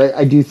Solondz.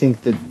 I do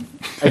think that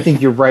I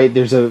think you're right.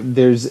 There's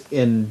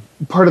in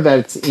part of that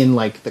it's in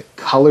like the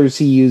colors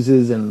he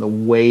uses and the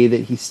way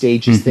that he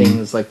stages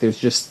things. Like there's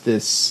just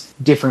this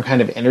different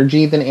kind of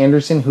energy than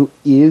Anderson, who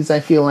is, I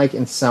feel like,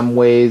 in some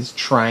ways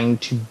trying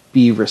to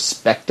be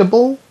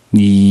respectable.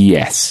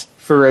 Yes.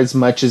 For as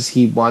much as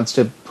he wants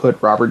to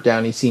put Robert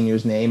Downey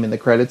Sr.'s name in the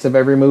credits of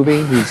every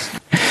movie,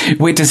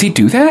 Wait, does he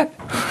do that?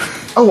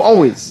 Oh,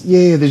 always.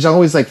 Yeah, there's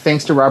always like,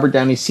 thanks to Robert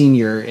Downey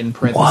Sr. in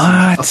parentheses.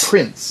 What? A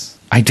Prince.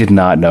 I did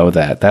not know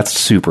that. That's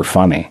super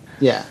funny.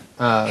 Yeah.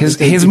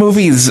 His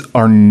movies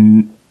are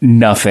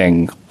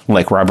nothing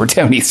like Robert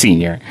Downey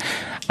Sr.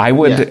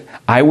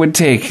 I would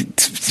take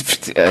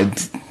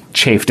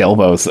chafed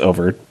elbows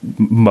over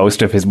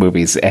most of his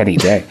movies any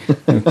day.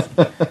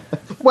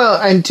 Well,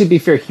 and to be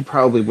fair, he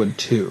probably would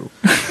too.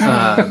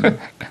 I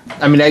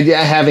mean,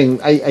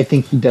 I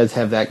think he does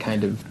have that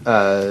kind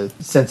of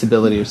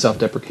sensibility or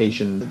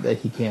self-deprecation that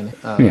he can.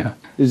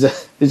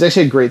 There's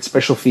actually a great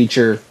special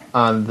feature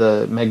on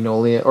the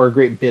Magnolia, or a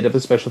great bit of a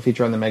special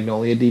feature on the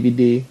Magnolia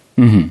DVD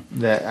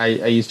that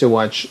I used to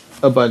watch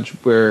a bunch,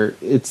 where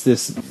it's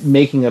this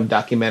making of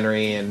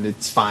documentary, and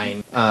it's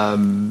fine.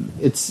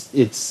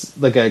 It's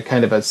like a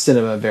kind of a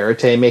cinema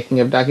verite making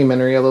of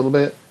documentary a little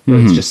bit.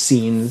 It's just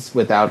scenes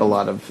without a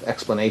lot of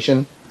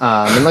explanation.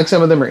 And like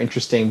some of them are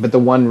interesting, but the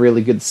one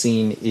really good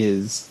scene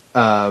is,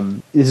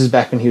 this is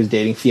back when he was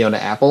dating Fiona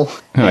Apple.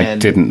 I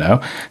didn't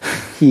know.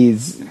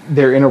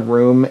 They're in a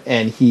room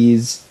and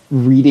he's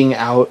reading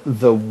out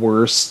the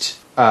worst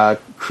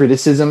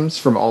criticisms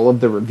from all of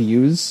the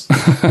reviews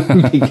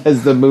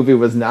because the movie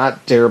was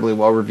not terribly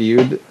well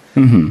reviewed.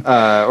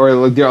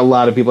 Or there are a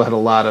lot of people had a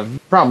lot of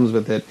problems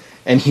with it.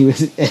 And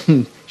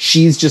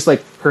she's just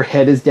like, her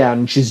head is down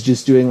and she's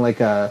just doing like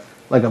a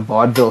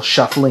vaudeville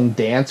shuffling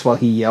dance while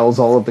he yells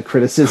all of the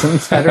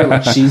criticisms at her,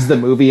 like she's the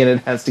movie and it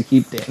has to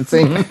keep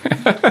dancing.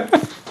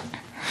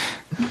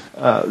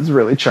 It's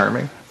really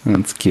charming.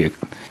 That's cute.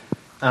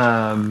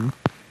 And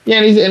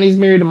he's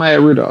married to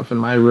Maya Rudolph, and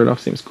Maya Rudolph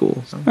seems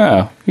cool. So.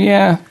 Oh,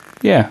 yeah.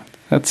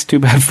 That's too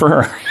bad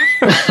for her.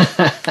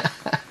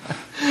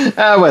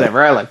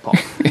 Whatever. I like Paul.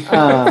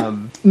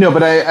 No,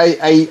 but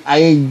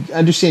I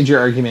understand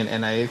your argument,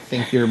 and I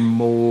think you're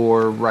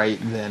more right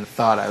than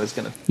thought I was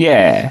going to.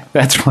 Yeah,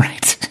 that's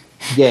right.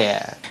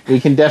 Yeah, we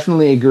can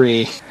definitely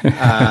agree.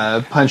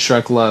 Punch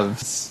Drunk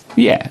Love.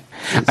 Yeah,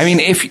 I mean,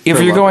 if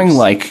you're going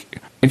like.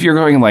 If you're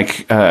going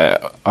like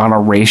on a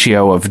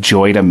ratio of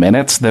joy to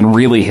minutes, then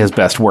really his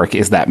best work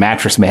is that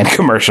Mattress Man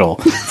commercial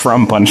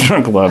from Punch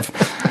Drunk Love,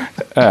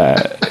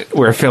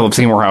 where Philip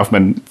Seymour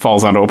Hoffman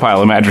falls onto a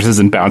pile of mattresses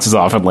and bounces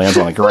off and lands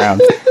on the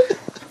ground.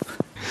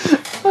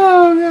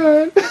 Oh,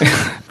 God.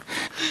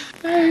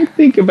 I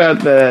think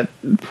about that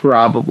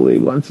probably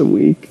once a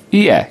week.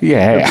 Yeah.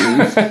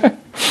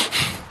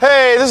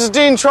 Hey, this is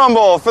Dean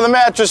Trumbull for the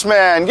Mattress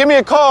Man. Give me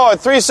a call at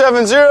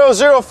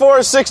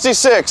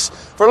 370-0466.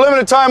 For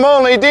limited time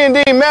only,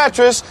 D&D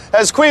Mattress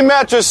has queen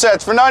mattress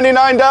sets for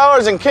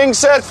 $99 and king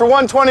sets for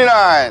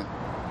 $129.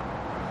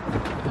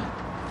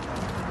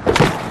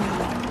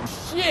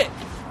 Shit!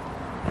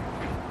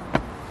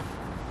 Oh,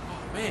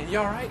 man, you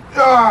all right?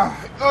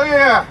 Oh,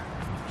 yeah.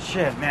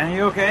 Shit, man,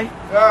 you okay?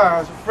 I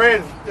was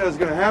afraid that was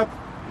going to happen.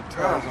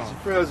 I was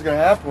afraid it was going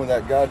to happen with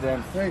that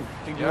goddamn thing.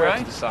 You all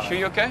right? Sure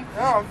you okay?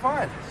 No, I'm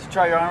fine. Did you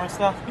try your arm and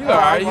stuff? He's all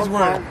right. He's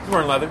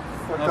wearing leather.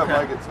 Fucked up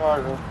my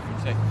guitar, though.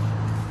 Did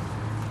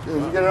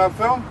you get it on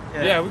film?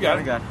 Yeah, we got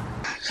it.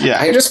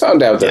 Yeah, I just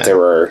found out that there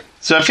were.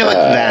 So I feel like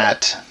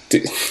that.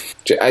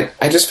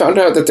 I just found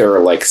out that there are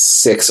like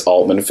 6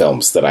 Altman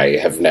films that I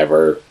have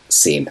never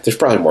seen. There's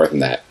probably more than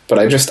that, but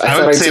I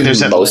thought I'd seen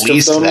there's most at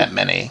least of them. That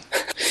many.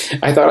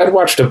 I thought I'd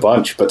watched a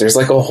bunch, but there's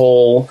like a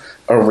whole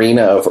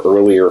arena of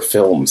earlier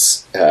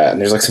films, and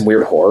there's like some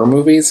weird horror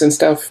movies and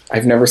stuff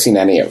I've never seen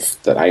any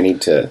of that I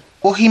need to.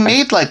 Well, he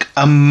made like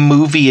a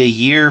movie a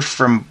year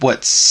from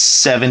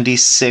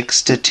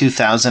 76 to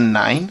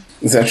 2009.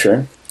 Is that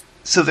true?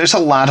 So there's a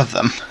lot of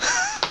them.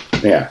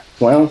 Yeah.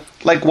 Well,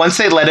 like once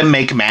they let him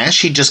make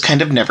MASH, he just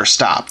kind of never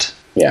stopped.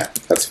 Yeah,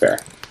 that's fair.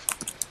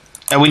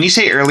 And when you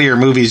say earlier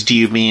movies, do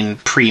you mean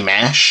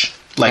pre-MASH,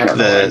 like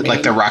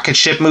the rocket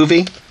ship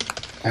movie?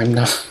 I'm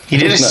not. He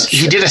did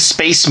a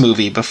space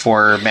movie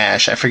before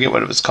MASH. I forget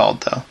what it was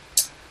called though.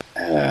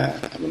 I'm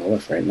gonna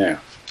look right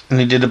now. And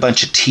he did a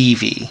bunch of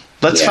TV.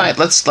 Let's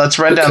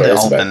run down the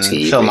Altman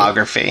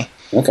filmography.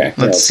 Okay.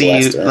 Let's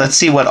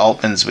see what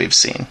Altmans we've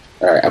seen.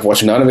 All right, I've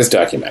watched none of his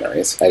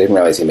documentaries. I didn't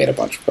realize he made a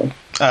bunch of them.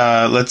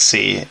 Let's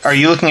see. Are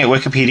you looking at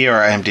Wikipedia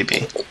or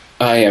IMDb?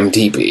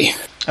 IMDb.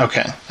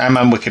 Okay, I'm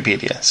on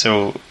Wikipedia,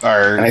 so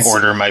our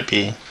order might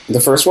be.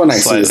 The first one I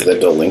see is The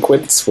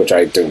Delinquents, which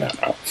I do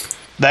not know.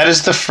 That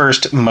is the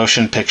first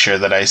motion picture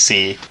that I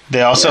see.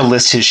 They also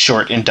list his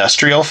short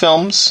industrial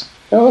films.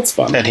 Oh, that's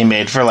fun. That he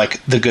made for like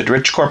the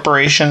Goodrich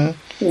Corporation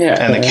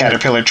and the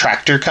Caterpillar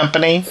Tractor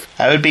Company.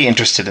 I would be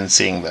interested in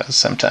seeing those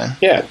sometime.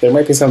 Yeah, there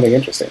might be something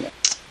interesting there.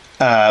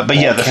 But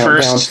yeah, the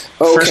first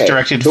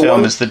directed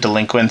film is The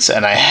Delinquents,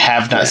 and I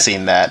have not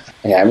seen that.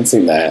 I haven't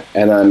seen that.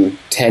 And then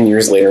 10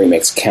 years later, he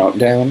makes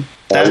Countdown.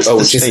 That's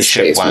which is a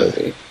space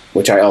movie,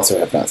 which I also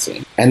have not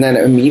seen. And then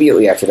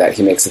immediately after that,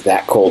 he makes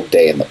That Cold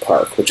Day in the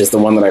Park, which is the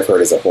one that I've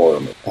heard is a horror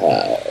movie,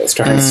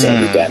 starring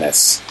Sandy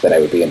Dennis, that I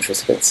would be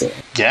interested in seeing.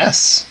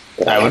 Yes,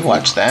 I would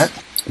watch that.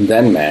 And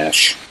then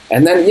MASH.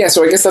 And then,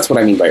 so I guess that's what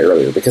I mean by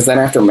earlier, because then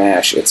after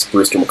MASH, it's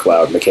Brewster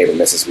McCloud, McCabe and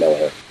Mrs.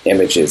 Miller,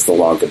 Images, The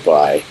Long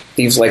Goodbye,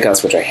 Thieves Like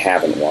Us, which I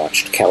haven't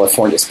watched,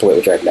 California Split,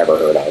 which I've never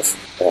heard of,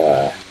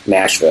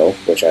 Nashville,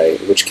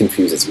 which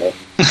confuses me,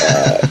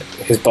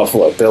 his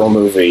Buffalo Bill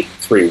movie,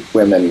 3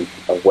 Women,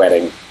 a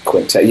Wedding,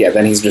 Quintet. Yeah,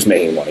 then he's just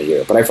making one a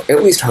year, but I've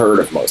at least heard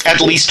of most.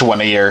 At least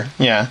one a year,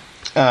 yeah.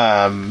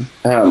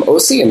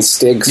 OC and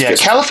Stig's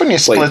California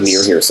Splits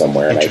near here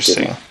somewhere.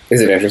 Interesting. And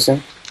is it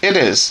interesting? It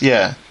is,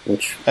 yeah.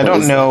 I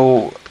don't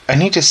know. I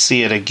need to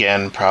see it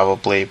again,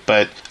 probably,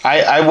 but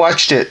I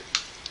watched it.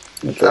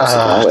 People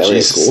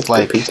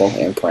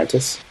and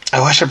Prentice. I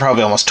watched it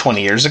probably almost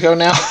 20 years ago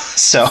now,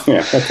 so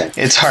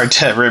it's hard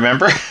to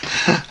remember.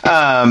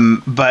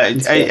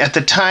 But at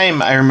the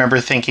time, I remember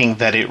thinking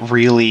that it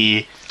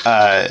really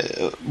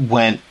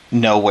went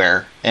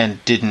nowhere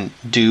and didn't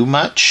do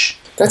much.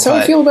 That's how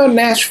I feel about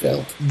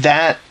Nashville.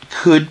 That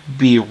could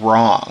be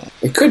wrong.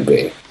 It could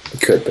be.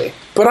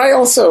 But I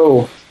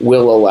also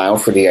will allow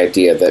for the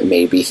idea that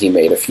maybe he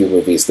made a few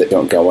movies that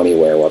don't go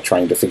anywhere while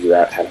trying to figure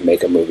out how to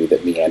make a movie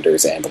that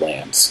meanders and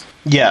lands.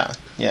 Yeah.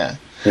 You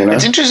know?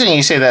 It's interesting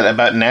you say that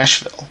about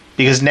Nashville,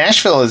 because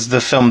Nashville is the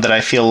film that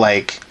I feel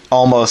like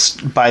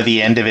almost by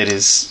the end of it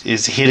is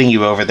hitting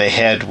you over the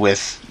head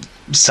with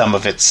some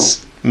of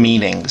its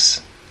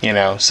meanings, you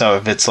know, some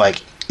of its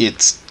like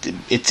its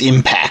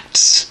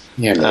impacts.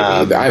 Yeah, maybe.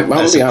 I'll be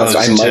honest,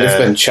 I might have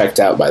been checked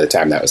out by the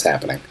time that was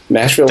happening.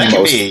 Nashville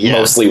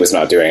mostly was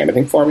not doing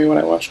anything for me when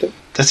I watched it.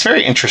 That's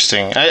very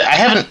interesting. I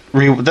haven't...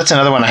 that's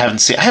another one I haven't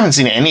seen. I haven't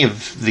seen any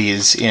of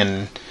these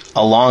in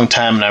a long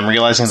time, and I'm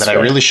realizing that I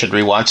really should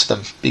rewatch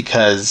them,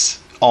 because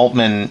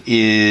Altman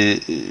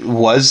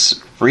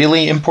was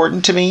really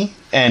important to me,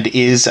 and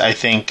is, I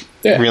think,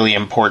 really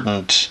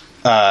important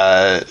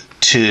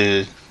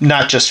to...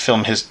 not just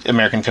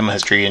American film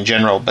history in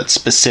general, but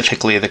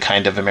specifically the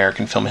kind of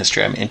American film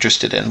history I'm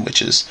interested in,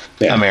 which is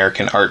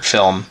American art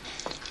film.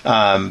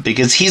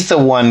 Because he's the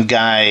one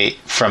guy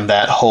from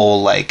that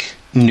whole, like,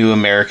 new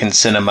American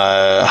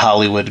cinema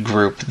Hollywood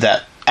group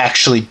that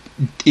actually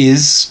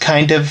is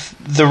kind of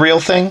the real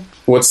thing.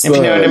 What's the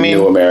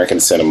new American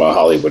cinema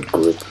Hollywood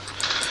group?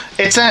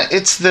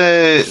 It's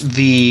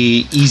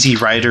the Easy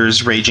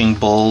Riders, Raging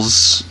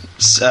Bulls...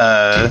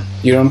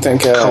 you don't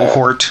think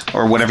cohort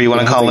or whatever you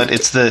want to call it?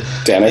 It's the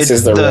Dennis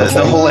is the real thing.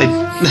 The whole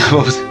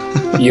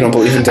you don't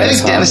believe in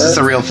Dennis? I think Dennis is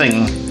the real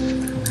thing.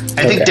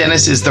 I think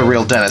Dennis is the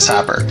real Dennis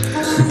Hopper.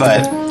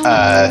 But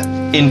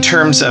in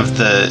terms of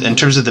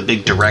the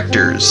big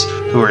directors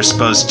who are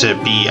supposed to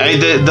be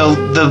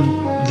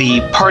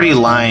the party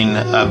line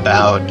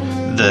about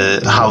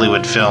the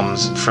Hollywood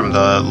films from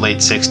the late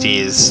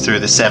 60s through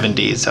the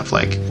 70s of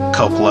like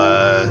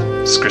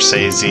Coppola,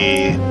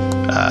 Scorsese,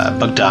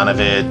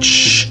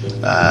 Bogdanovich,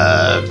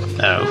 I don't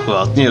know who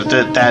else, you know,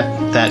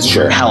 that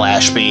Hal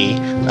Ashby,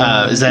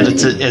 is that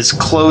it's as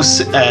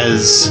close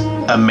as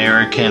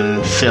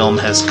American film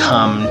has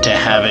come to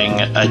having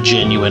a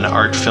genuine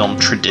art film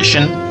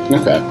tradition.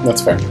 Okay,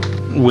 that's fair.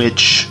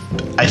 Which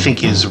I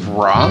think is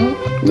wrong.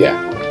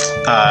 Yeah.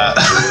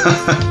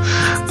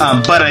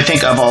 But I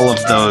think of all of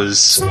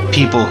those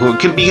people who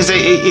could, because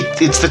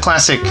it's the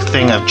classic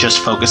thing of just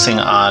focusing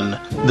on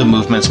the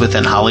movements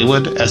within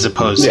Hollywood as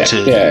opposed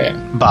to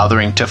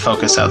bothering to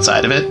focus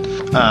outside of it.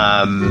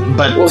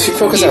 But if you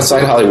focus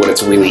outside Hollywood,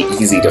 it's really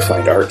easy to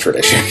find art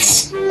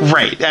traditions.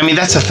 Right. I mean,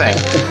 that's a thing.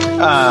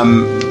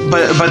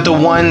 But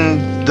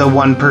the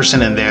one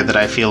person in there that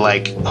I feel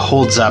like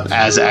holds up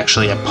as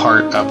actually a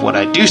part of what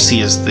I do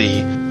see as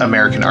the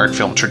American art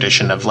film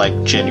tradition of like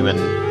genuine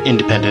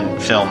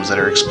independent films that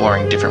are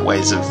exploring different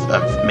ways of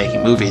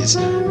making movies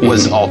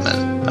was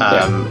Altman.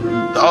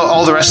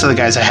 All the rest of the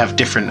guys, I have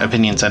different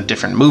opinions on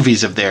different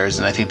movies of theirs,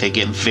 and I think they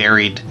get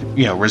varied,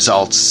 you know,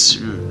 results,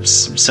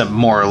 some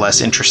more or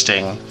less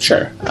interesting.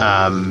 Sure.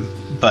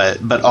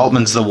 But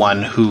Altman's the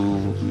one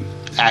who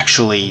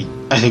actually,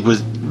 I think,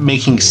 was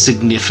making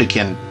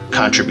significant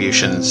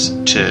contributions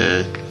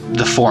to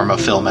the form of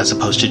film as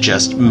opposed to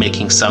just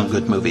making some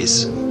good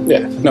movies.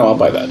 Yeah, no, I'll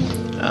buy that.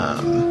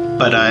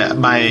 But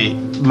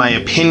my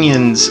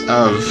opinions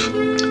of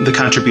the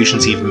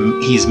contributions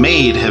he's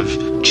made have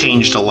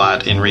changed a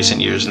lot in recent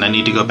years, and I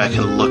need to go back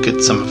and look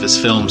at some of his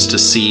films to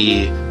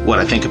see what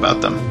I think about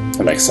them.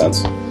 That makes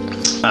sense.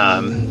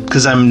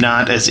 Because I'm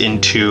not as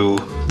into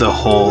the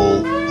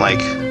whole, like,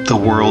 the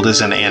world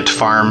is an ant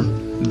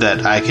farm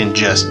that I can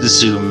just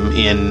zoom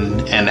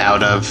in and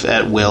out of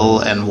at will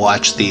and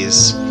watch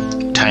these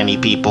tiny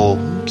people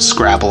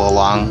scrabble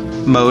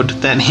along mode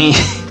that he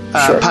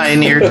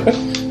pioneered.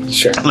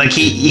 Sure. Like,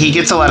 he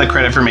gets a lot of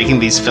credit for making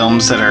these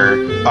films that are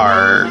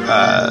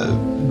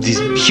these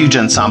huge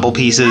ensemble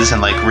pieces,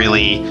 and like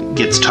really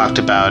gets talked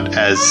about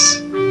as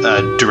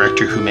a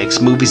director who makes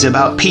movies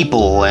about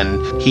people,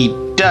 and he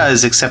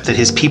does, except that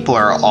his people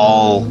are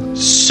all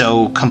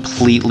so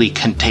completely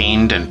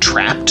contained and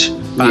trapped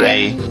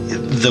by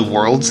the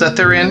worlds that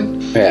they're in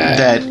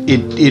that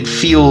it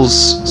feels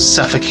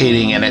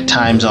suffocating and at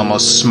times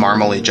almost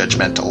smarmily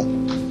judgmental.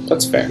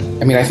 That's fair.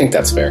 I mean, I think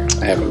that's fair.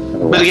 I haven't.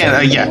 But again,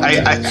 I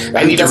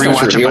need to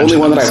rewatch the only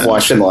one that I've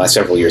watched in the last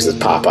several years is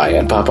Popeye,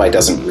 and Popeye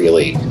doesn't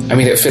really. I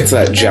mean, it fits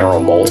that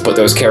general mold, but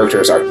those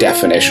characters are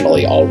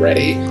definitionally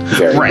already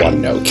very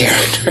one-note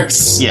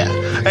characters. Yeah,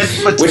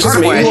 which is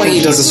maybe why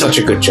he does such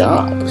a good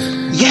job.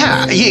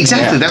 Yeah,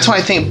 exactly. That's why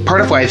I think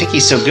part of why I think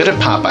he's so good at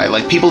Popeye.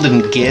 Like, people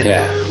didn't get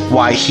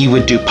why he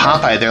would do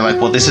Popeye. They're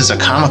like, well, this is a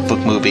comic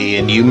book movie,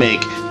 and you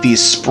make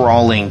these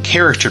sprawling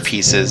character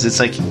pieces. It's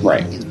like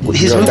right.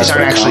 His movies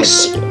aren't actually.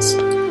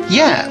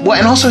 Yeah, well,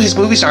 and also his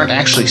movies aren't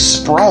actually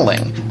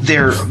sprawling.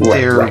 They're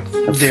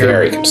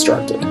very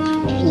constructed,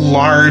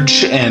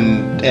 large,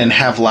 and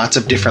have lots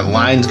of different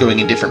lines going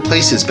in different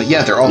places. But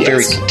yeah, they're all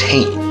very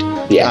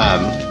contained. Yeah,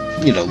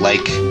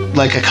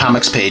 like a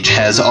comics page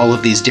has all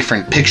of these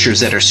different pictures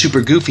that are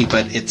super goofy,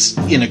 but it's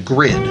in a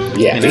grid.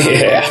 Yeah,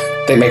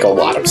 they make a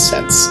lot of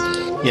sense.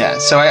 Yeah,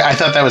 so I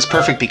thought that was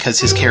perfect because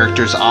his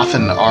characters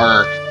often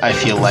are, I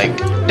feel like,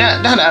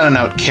 not out and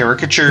out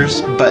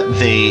caricatures, but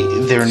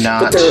they're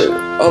not. But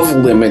they're of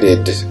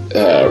limited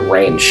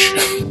range,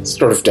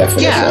 sort of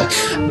definition.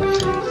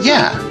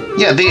 Yeah.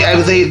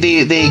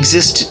 They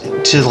exist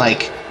to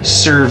like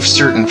serve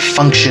certain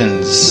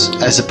functions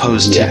as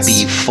opposed to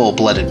be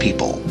full-blooded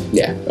people.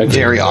 Yeah,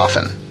 very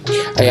often.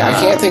 I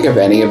can't think of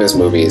any of his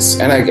movies,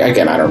 and I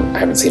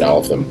haven't seen all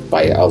of them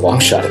by a long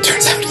shot, it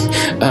turns out.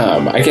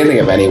 I can't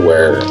think of any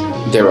where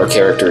there are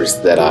characters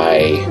that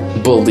I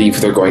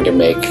believe they're going to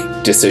make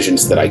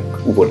decisions that I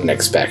wouldn't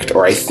expect,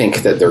 or I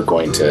think that they're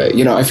going to,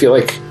 I feel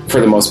like for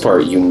the most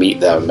part you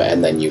meet them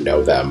and then you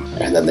know them,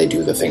 and then they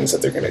do the things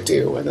that they're going to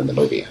do, and then the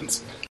movie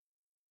ends.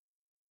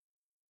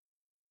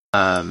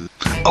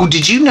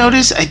 Did you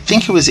notice, I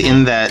think it was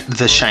in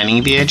The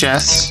Shining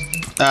VHS,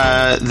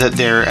 that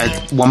there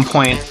at one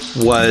point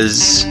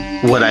was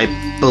what I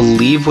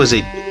believe was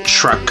a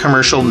truck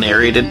commercial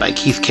narrated by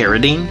Keith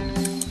Carradine.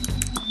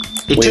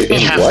 Took me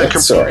half the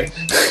Sorry.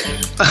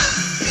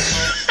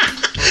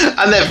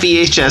 On that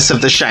VHS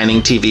of The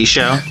Shining TV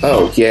show.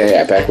 Oh,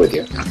 yeah, back with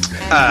you.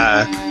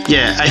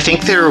 I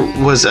think there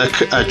was a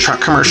truck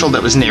commercial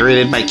that was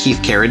narrated by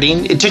Keith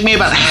Carradine. It took me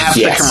about half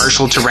the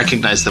commercial to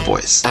recognize the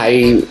voice.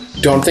 I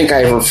don't think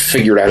I ever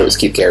figured out it was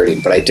Keith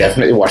Carradine, but I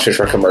definitely watched the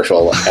truck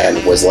commercial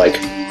and was like,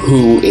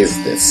 who is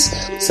this?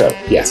 So,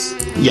 yes.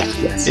 Yeah.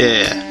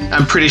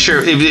 I'm pretty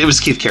sure it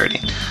was Keith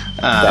Carradine.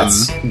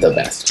 That's the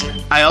best.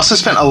 I also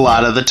spent a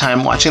lot of the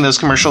time watching those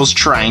commercials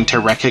trying to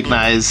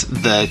recognize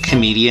the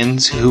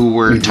comedians who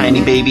were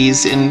tiny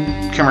babies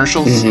in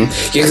commercials. Yeah,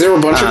 because there were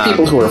a bunch of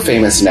people who are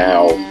famous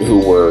now who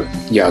were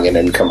young and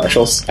in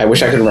commercials. I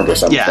wish I could remember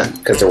some of them,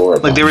 because there were a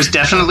bunch. There was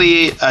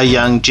definitely a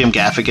young Jim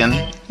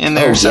Gaffigan in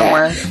there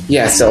somewhere.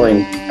 Yeah,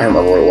 selling, I don't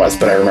remember what it was,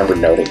 but I remember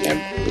noting him.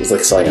 He was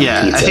like selling a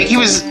pizza.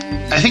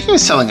 I think he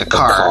was selling a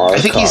car. I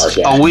think he's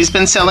always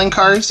been selling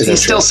cars.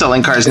 He's still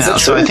selling cars now,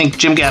 so I think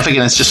Jim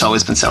Gaffigan has just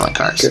always been selling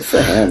cars. Good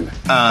for him.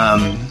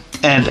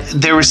 And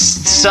there was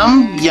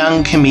some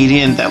young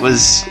comedian that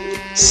was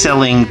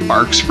selling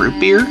Barks root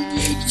beer.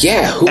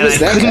 Yeah, who was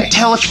that guy? I couldn't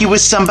tell if he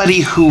was somebody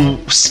who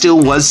still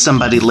was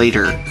somebody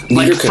later.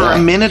 For a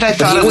minute I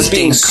thought it was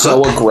being Dane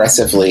so Cook.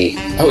 aggressively.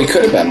 Oh, he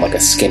could have been like a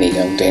skinny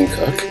young Dane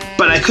Cook.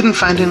 But I couldn't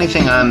find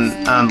anything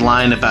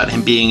online about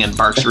him being in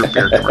Barks root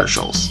beer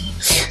commercials.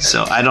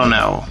 So I don't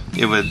know.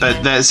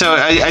 So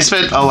I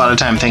spent a lot of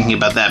time thinking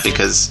about that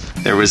because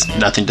there was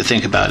nothing to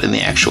think about in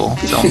the actual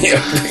film.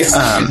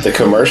 The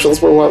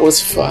commercials were what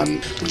was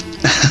fun.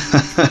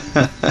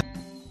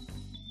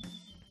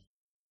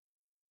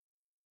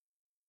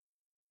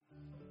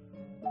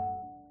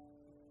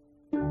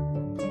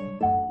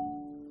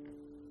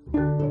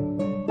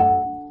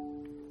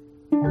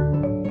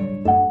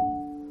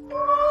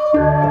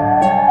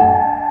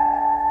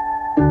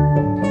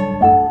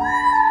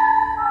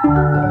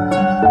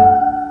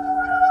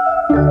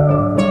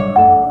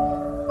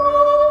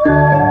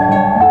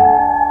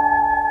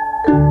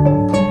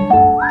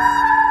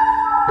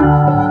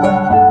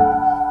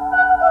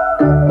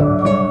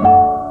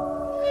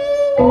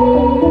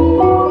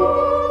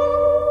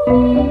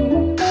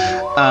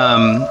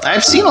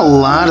 I've seen a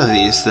lot of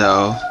these,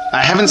 though.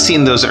 I haven't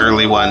seen those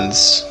early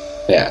ones.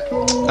 Yeah.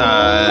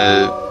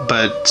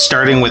 But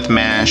starting with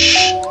MASH,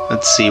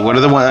 let's see. What are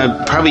the ones?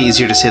 Probably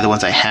easier to say the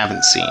ones I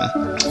haven't seen.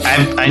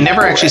 I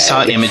never actually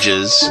saw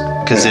Images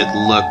because it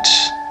looked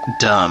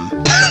dumb.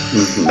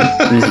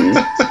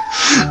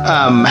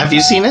 Have you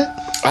seen it?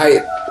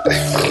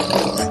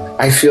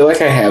 I feel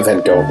like I have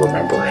and don't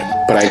remember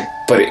it,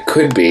 but it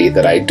could be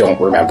that I don't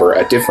remember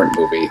a different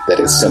movie that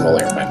is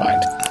similar in my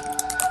mind.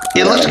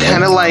 It looked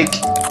kind of like,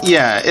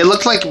 it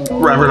looked like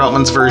Robert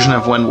Altman's version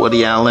of when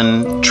Woody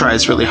Allen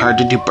tries really hard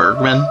to do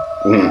Bergman.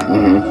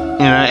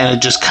 And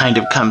it just kind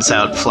of comes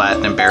out flat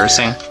and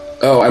embarrassing.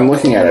 Oh, I'm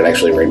looking at it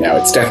actually right now.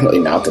 It's definitely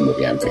not the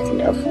movie I'm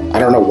thinking of. I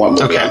don't know what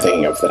movie I'm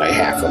thinking of that I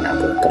half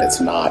remember, but it's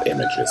not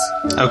Images.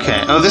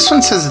 Okay. Oh, this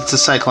one says it's a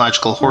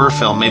psychological horror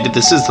film. Maybe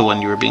this is the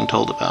one you were being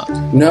told about.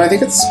 No, I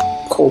think it's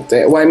Cold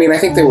Day. Well, I mean, I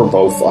think they were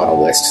both on a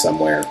list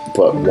somewhere,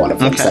 but one of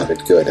them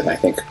sounded good, and I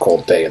think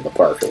Cold Day in the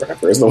Park or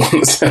whatever is the one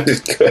that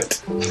sounded good.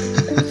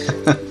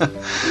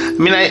 I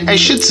mean, I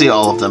should see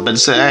all of them,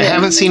 but I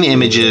haven't seen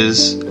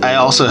Images. I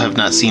also have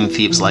not seen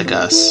Thieves Like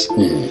Us,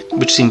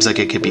 which seems like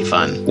it could be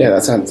fun. Yeah,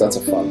 that's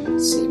a fun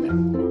scene.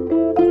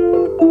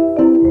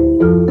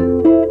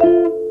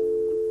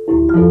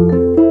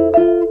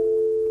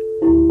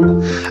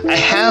 I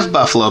have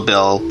Buffalo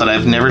Bill, but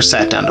I've never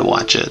sat down to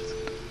watch it.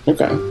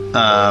 Okay.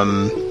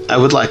 I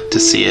would like to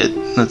see it.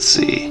 Let's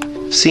see.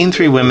 I've seen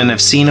Three Women.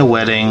 I've seen A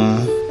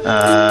Wedding.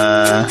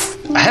 I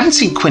haven't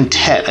seen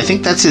Quintet. I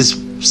think that's his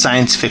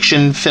science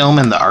fiction film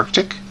in the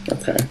Arctic.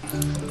 Okay.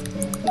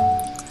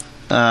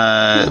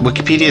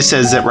 Wikipedia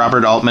says that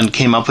Robert Altman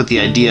came up with the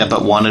idea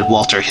but wanted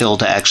Walter Hill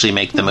to actually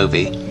make the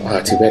movie.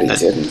 Oh, too bad he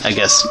didn't. I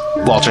guess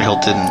Walter Hill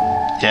didn't.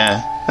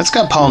 Yeah. That's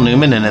got Paul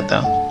Newman in it,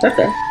 though.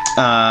 Okay.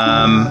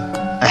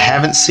 I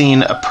haven't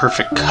seen A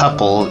Perfect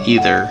Couple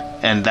either,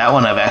 and that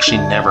one I've actually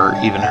never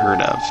even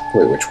heard of.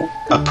 Wait, which one?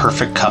 A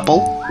Perfect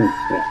Couple?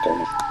 Yeah, don't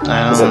know.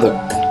 Is that the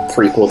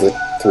prequel to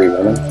Three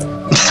Women?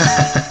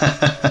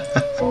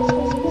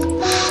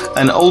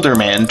 An older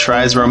man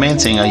tries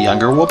romancing a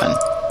younger woman.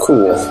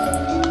 Cool.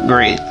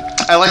 Great.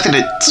 I like that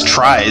it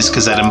tries,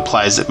 because that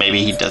implies that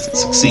maybe he doesn't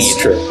succeed. It's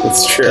true.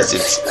 It's true. Because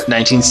it's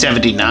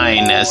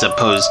 1979 as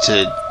opposed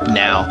to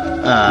now.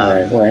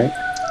 Right.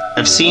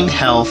 I've seen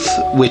Health,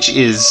 which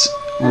is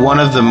one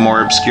of the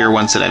more obscure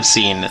ones that I've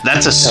seen.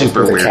 That's a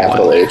super weird one.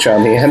 Capital H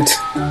on the end.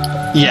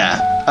 Yeah.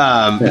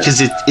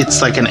 Because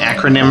it's like an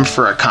acronym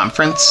for a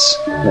conference.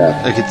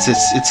 Yeah. Like it's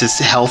this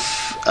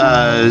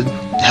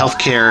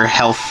healthcare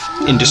health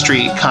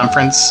industry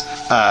conference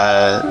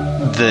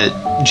that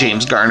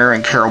James Garner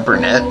and Carol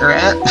Burnett are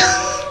at.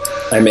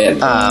 I'm in.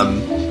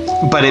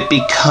 But it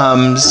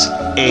becomes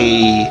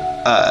a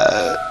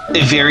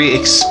very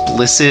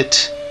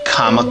explicit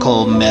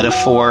comical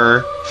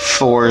metaphor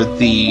for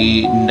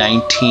the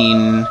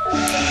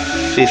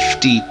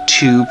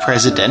 1952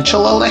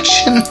 presidential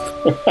election.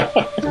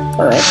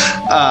 All right.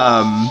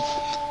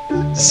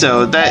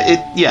 So that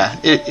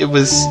it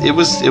was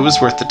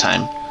worth the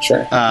time.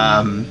 Sure.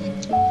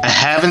 I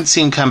haven't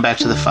seen Come Back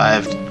to the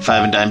Five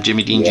and Dime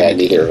Jimmy Dean. Yeah,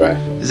 neither have I.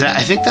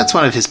 I think that's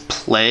one of his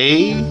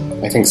play.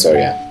 I think so.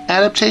 Yeah.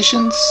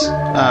 Adaptations.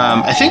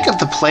 I think of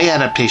the play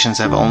adaptations,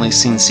 I've only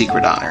seen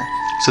Secret Honor.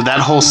 So that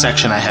whole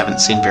section, I haven't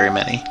seen very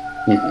many.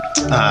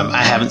 Mm-hmm.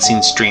 I haven't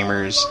seen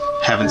Streamers.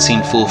 Haven't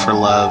seen Fool for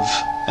Love,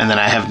 and then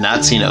I have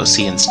not seen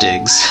O.C. and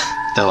Stiggs.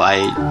 Though I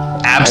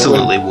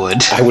absolutely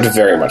would. I would have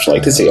very much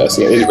liked to see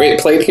O.C. It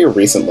played here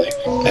recently,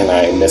 and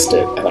I missed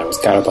it, and I was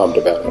kind of bummed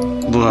about it.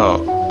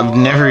 Whoa. I've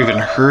never even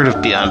heard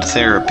of Beyond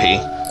Therapy.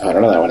 I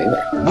don't know that one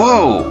either.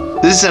 Whoa!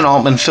 This is an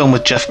Altman film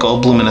with Jeff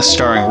Goldblum in a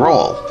starring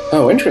role.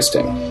 Oh,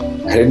 interesting.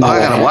 I didn't know I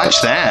gotta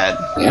watch that.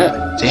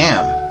 Yeah.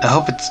 Damn. I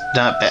hope it's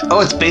not bad. Oh,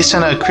 it's based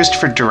on a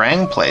Christopher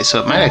Durang play, so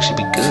it might actually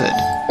be good.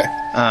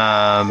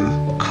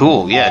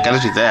 Cool. Yeah,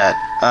 gotta do that.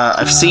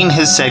 I've seen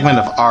his segment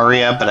of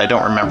Aria, but I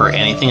don't remember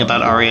anything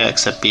about Aria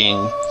except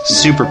being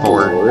super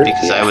bored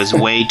because I was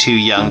way too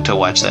young to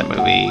watch that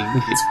movie.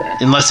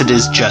 Unless it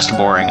is just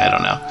boring, I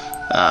don't know.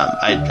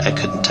 I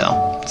couldn't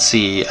tell. Let's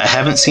see, I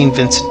haven't seen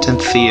Vincent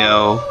and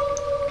Theo.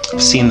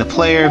 I've seen The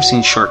Player, I've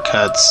seen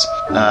Shortcuts.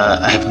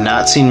 I have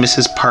not seen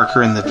Mrs.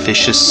 Parker and the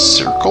Vicious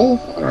Circle.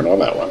 I don't know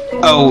that one.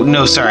 Oh,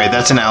 no, sorry,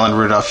 that's an Alan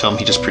Rudolph film.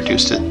 He just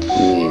produced it.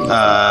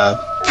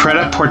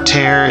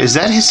 Pret-a-Porter, is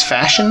that his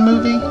fashion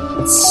movie?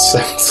 It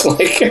sounds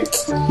like it.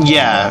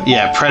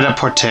 Yeah,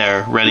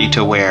 Pret-a-Porter, Ready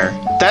to Wear.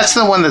 That's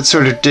the one that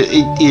sort of...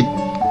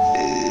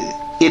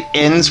 It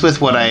ends with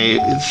what I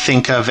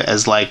think of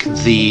as like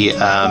the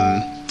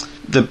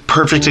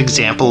perfect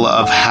example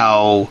of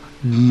how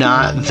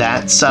not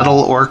that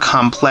subtle or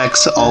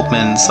complex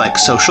Altman's like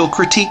social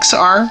critiques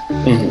are.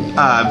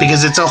 Mm-hmm.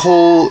 Because it's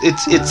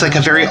like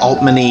a very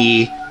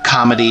Altman-y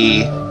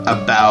comedy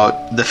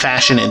about the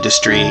fashion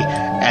industry,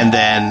 and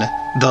then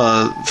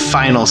the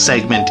final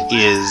segment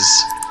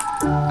is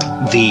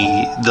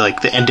the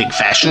ending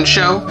fashion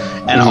show,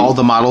 and all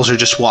the models are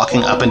just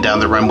walking up and down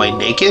the runway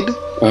naked,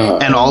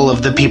 and all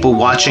of the people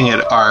watching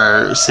it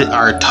are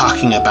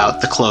talking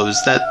about the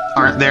clothes that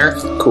aren't there.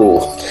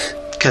 Cool.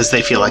 Because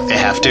they feel like they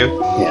have to.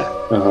 Yeah.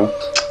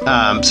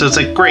 So it's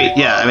like great.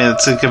 Yeah, I mean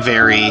it's like a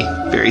very,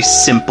 very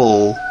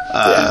simple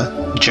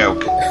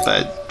joke,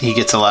 but he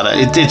gets a lot of.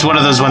 It's one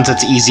of those ones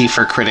that's easy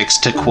for critics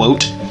to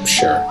quote.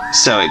 Sure.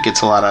 So it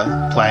gets a lot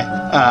of play.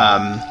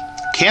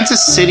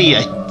 Kansas City,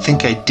 I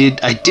think I did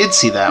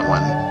see that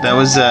one. That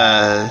was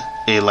a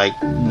like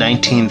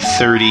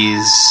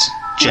 1930s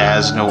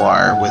jazz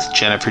noir with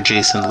Jennifer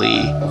Jason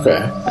Leigh.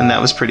 Okay. And that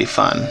was pretty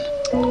fun.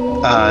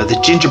 The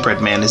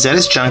Gingerbread Man, is that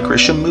his John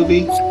Grisham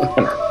movie?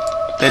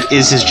 That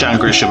is his John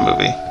Grisham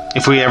movie.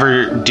 If we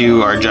ever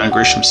do our John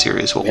Grisham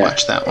series, we'll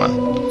watch that one.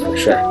 For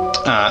sure.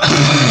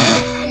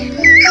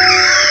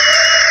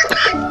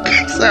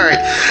 Sorry,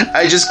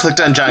 I just clicked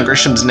on John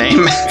Grisham's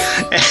name,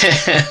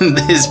 and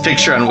his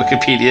picture on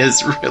Wikipedia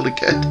is really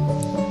good.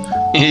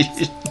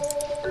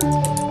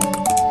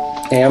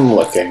 Am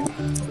looking.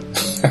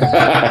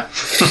 That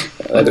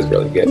is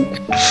really good.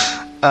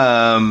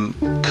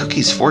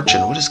 Cookie's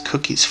Fortune. What is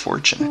Cookie's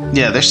Fortune?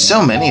 Yeah, there's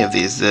so many of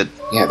these that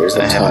there's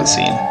a I ton. haven't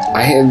seen.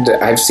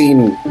 I've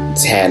seen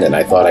 10, and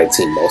I thought I'd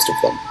seen most of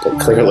them, but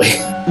clearly,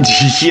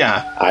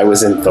 yeah, I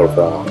was in the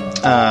wrong.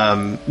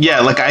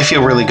 Like I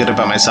feel really good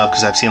about myself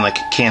because I've seen like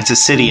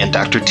Kansas City and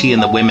Dr. T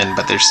and the Women,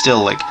 but there's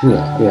still like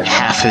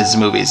half his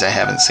movies I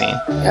haven't seen.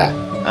 Yeah.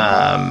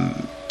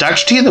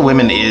 Dr. T and the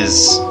Women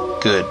is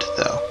good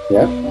though.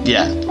 Yeah.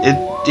 Yeah.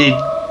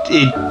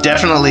 It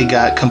definitely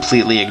got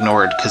completely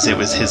ignored because it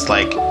was his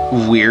like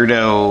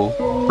weirdo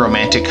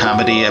romantic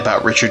comedy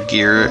about Richard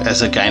Gere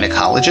as a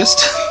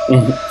gynecologist.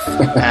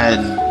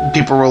 And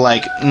people were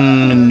like,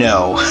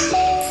 no.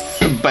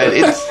 But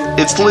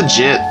it's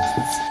legit.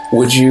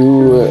 Would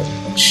you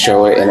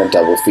show it in a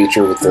double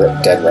feature with the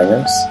Dead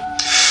Ringers?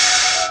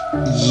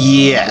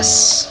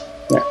 Yes.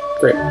 Yeah,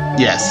 great.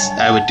 Yes,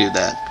 I would do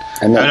that.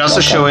 I would also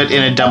show it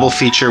in a double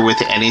feature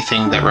with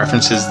anything that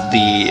references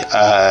the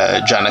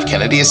John F.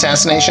 Kennedy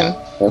assassination.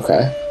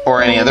 Okay.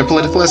 Or any other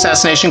political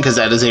assassination, because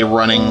that is a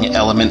running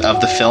element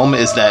of the film,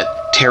 is that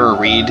Tara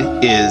Reid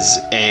is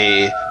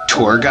a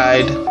tour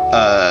guide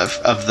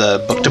of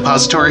the book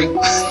depository.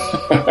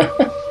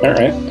 All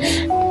right.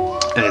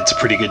 And it's a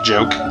pretty good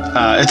joke.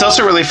 It's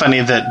also really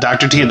funny that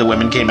Dr. T and the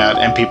Women came out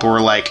and people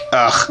were like,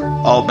 ugh,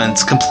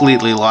 Altman's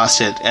completely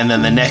lost it. And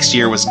then the next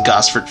year was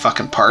Gosford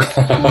fucking Park,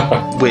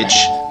 which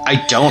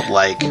I don't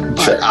like,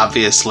 but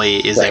obviously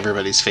is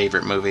everybody's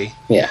favorite movie.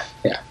 Yeah,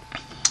 yeah.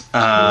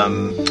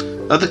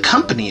 The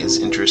Company is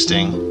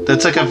interesting.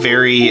 That's like a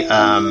very,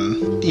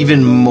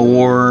 even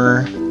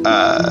more,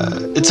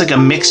 it's like a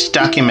mixed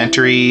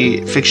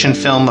documentary fiction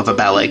film of a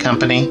ballet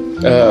company.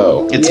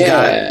 Oh, it's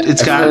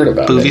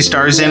got movie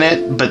stars in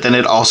it, but then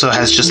it also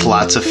has just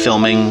lots of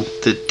filming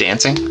the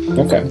dancing.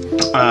 Okay.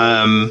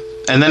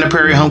 And then A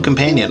Prairie Home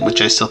Companion,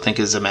 which I still think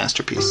is a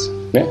masterpiece.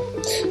 Yeah.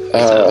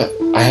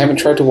 I haven't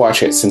tried to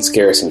watch it since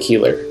Garrison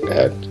Keillor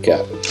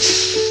got.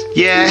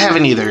 Yeah, I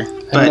haven't either.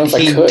 But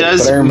he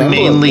does but I remember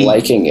mainly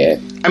liking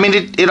it. I mean,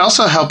 it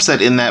also helps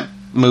that in that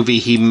movie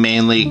he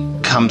mainly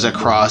comes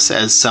across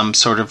as some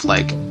sort of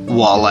like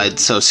wall-eyed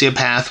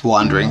sociopath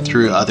wandering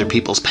through other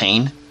people's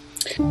pain.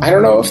 I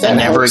don't know if that and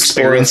never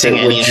experiencing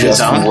any of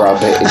his own.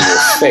 Rub it in your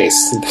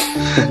face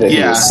that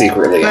he was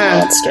secretly a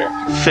monster.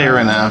 Fair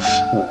enough.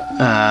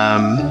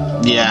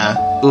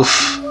 Yeah.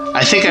 Oof.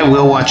 I think I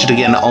will watch it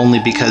again only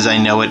because I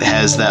know it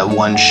has that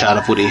one shot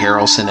of Woody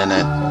Harrelson in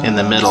it in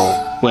the middle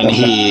when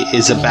he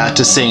is about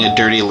to sing a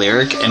dirty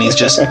lyric and he's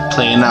just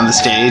playing on the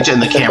stage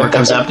and the camera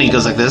comes up and he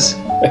goes like this.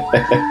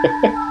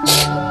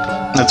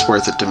 That's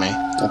worth it to me.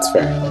 That's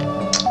fair.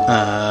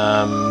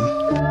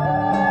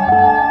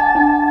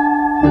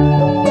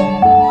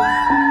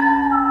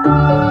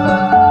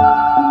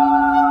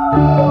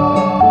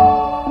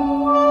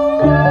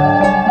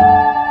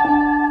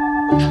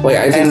 Like,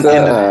 I think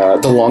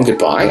The Long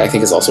Goodbye, I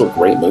think, is also a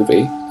great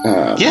movie.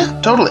 Yeah,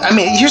 totally. I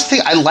mean, here's the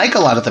thing. I like a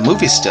lot of the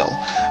movies still,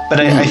 but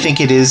I think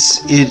it is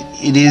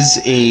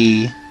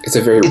a... It's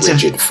a very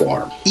rigid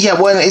form. Yeah,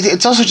 well,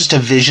 it's also just a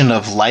vision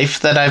of life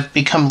that I've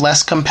become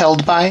less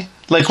compelled by.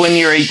 Like, when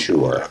you're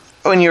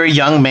a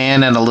young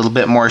man and a little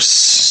bit more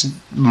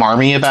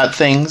smarmy about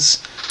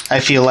things, I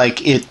feel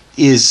like it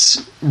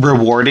is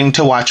rewarding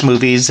to watch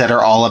movies that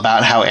are all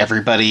about how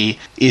everybody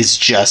is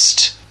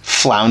just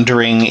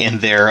floundering in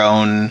their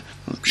own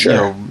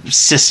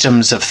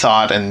systems of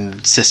thought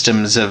and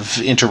systems of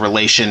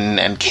interrelation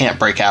and can't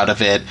break out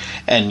of it,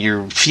 and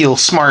you feel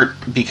smart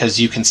because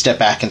you can step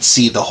back and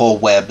see the whole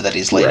web that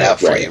he's laid out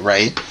for you,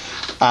 right?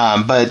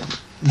 But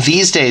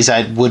these days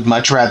I would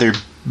much rather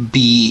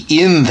be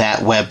in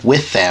that web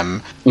with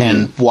them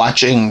and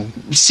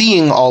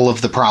seeing all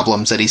of the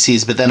problems that he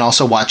sees, but then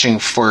also watching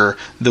for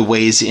the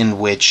ways in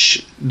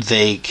which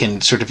they can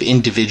sort of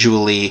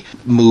individually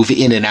move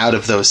in and out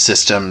of those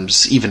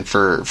systems, even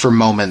for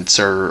moments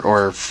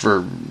or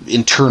for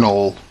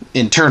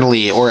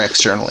internally or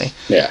externally.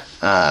 Yeah.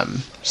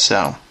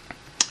 So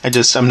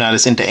I'm not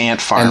as into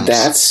ant farms. And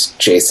that's,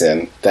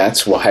 Jason,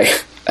 that's why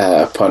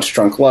Punch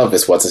Drunk Love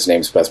is What's His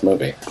Name's best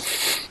movie.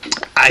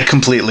 I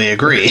completely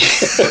agree.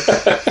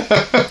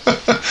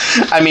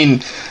 I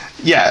mean,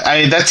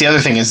 yeah, that's the other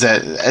thing is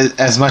that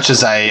as much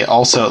as I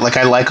also, like,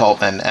 I like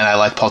Altman and I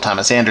like Paul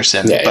Thomas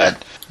Anderson,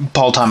 but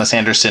Paul Thomas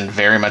Anderson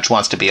very much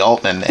wants to be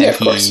Altman, and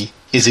he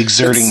is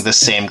exerting the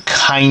same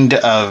kind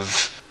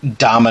of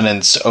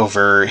dominance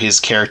over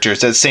his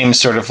characters, that same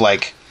sort of,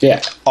 like,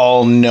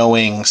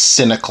 all-knowing,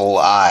 cynical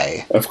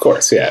eye. Of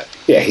course, yeah.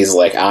 Yeah, he's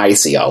like, I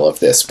see all of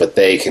this, but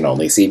they can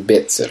only see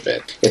bits of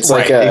it. It's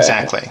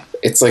exactly.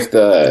 It's like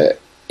the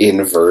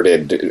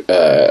inverted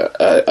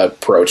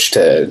approach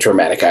to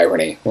dramatic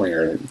irony, where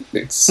you're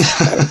sort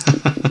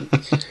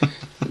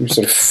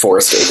of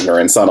forced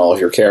ignorance on all of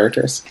your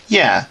characters.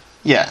 Yeah,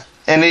 yeah.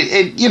 And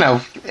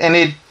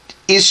it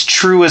is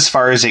true as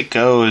far as it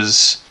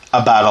goes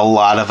about a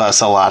lot of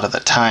us a lot of the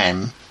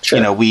time. Sure.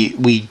 You know,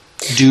 we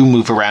do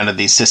move around in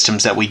these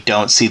systems that we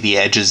don't see the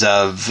edges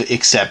of,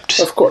 except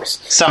of course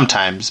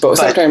sometimes. But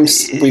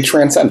sometimes we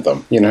transcend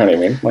them. You know what I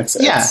mean? Like,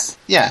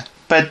 yeah.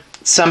 But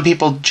some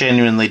people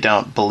genuinely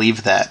don't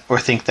believe that, or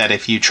think that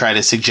if you try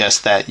to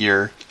suggest that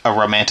you're a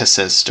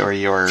romanticist or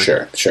you're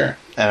sure.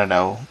 I don't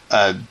know,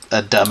 a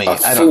dummy, a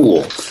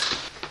fool.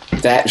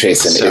 That,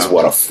 Jason, is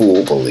what a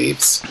fool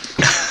believes.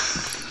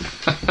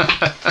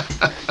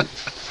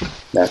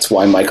 That's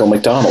why Michael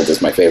McDonald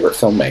is my favorite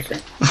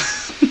filmmaker.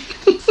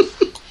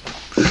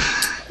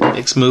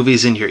 Makes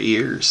movies in your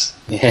ears.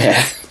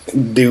 Yeah,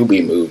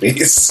 doobie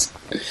movies.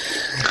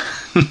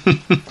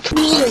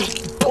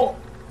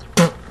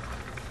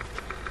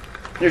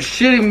 Your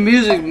shitty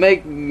music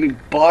make me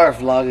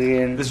barf, log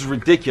again. This is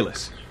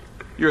ridiculous.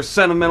 You're a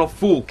sentimental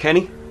fool,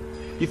 Kenny.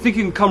 You think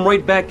you can come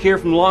right back here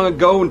from long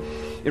ago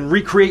and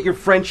recreate your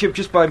friendship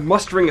just by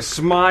mustering a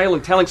smile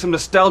and telling some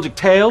nostalgic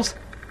tales?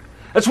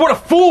 That's what a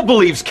fool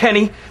believes,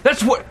 Kenny.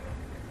 That's what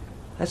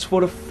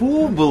a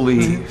fool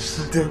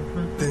believes.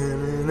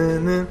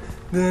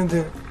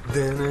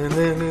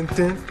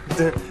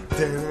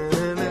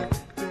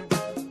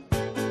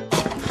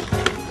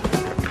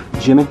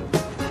 Jimmy,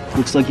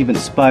 looks like you've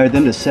inspired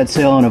them to set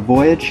sail on a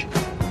voyage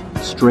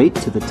straight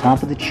to the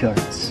top of the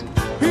charts.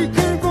 He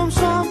came from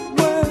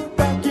somewhere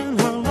back in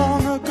hell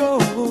long ago.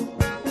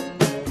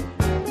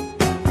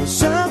 The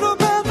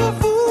sentimental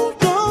fool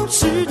don't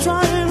see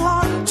trying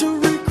hard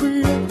to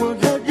recreate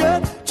what had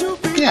yet to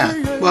be. Yeah,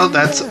 well,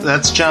 that's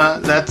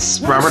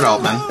Robert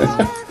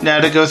Altman.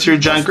 Now to go through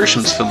John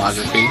Grisham's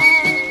filmography.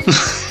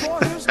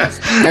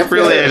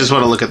 Really, I just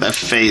want to look at that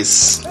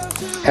face.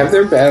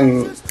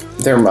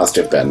 There must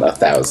have been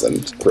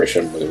 1,000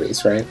 Grisham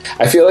movies, right?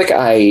 I feel like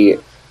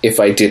if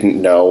I didn't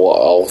know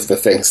all of the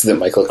things that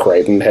Michael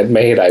Crichton had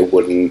made, I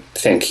wouldn't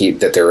think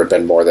that there had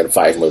been more than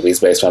 5 movies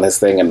based on his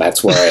thing, and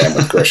that's where I am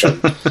with Grisham.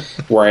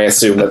 Where I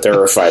assume that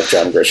there are 5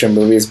 John Grisham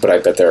movies, but I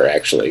bet there are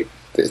actually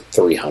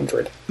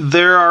 300.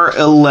 There are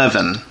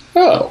 11.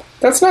 Oh,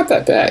 that's not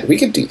that bad. We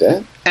could do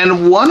that.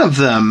 And one of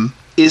them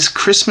is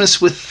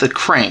Christmas with the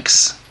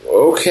Cranks.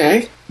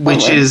 Okay.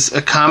 Which is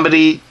a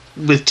comedy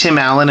with Tim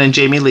Allen and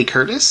Jamie Lee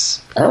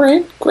Curtis. All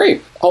right,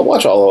 great. I'll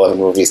watch all 11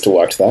 movies to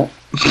watch that.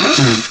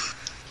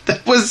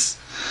 That was...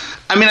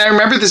 I mean, I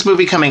remember this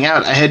movie coming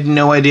out. I had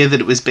no idea that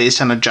it was based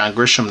on a John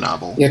Grisham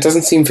novel. Yeah, it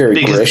doesn't seem very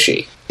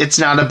Grishy. It's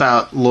not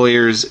about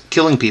lawyers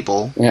killing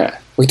people. Yeah.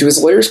 Wait, do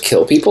his lawyers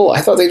kill people?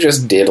 I thought they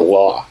just did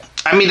law.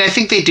 I mean, I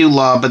think they do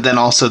law, but then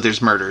also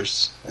there's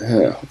murders.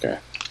 Oh, okay.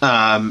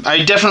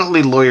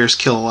 Lawyers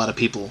kill a lot of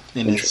people.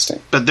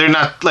 Interesting. But they're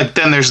not, like,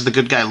 then there's the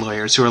good guy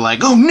lawyers who are like,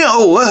 oh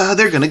no,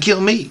 they're gonna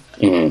kill me.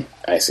 Mm-hmm.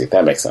 I see.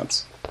 That makes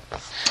sense.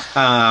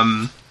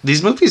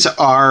 These movies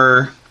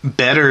are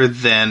better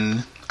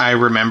than I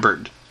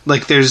remembered.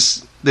 Like,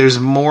 there's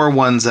more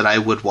ones that I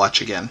would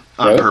watch again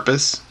on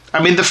purpose.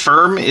 I mean, The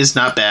Firm is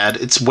not bad.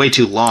 It's way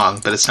too long,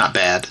 but it's not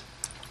bad.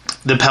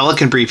 The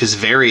Pelican Brief is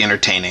very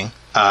entertaining,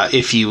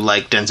 if you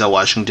like Denzel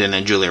Washington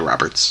and Julia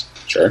Roberts.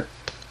 Sure.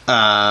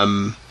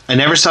 I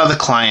never saw The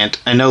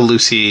Client. I know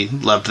Lucy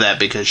loved that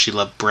because she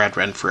loved Brad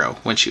Renfro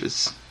when she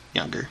was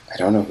younger. I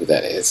don't know who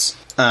that is.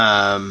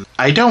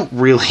 I don't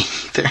really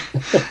either.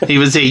 He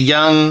was a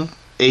young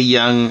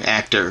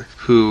actor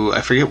who,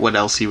 I forget what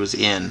else he was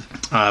in,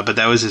 but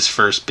that was his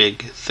first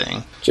big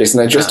thing. Jason,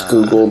 I just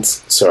Googled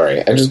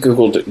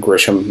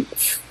Grisham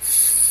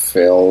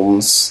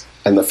films,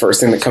 and the first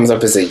thing that comes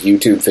up is a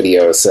YouTube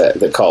video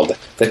that called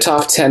The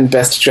Top 10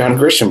 Best John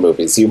Grisham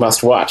Movies You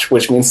Must Watch,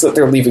 which means that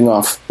they're leaving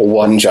off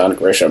one John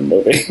Grisham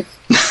movie.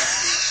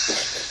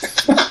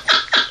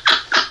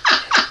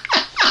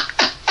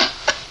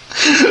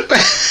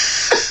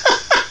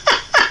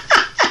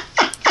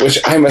 Which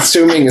I'm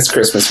assuming is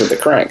Christmas with the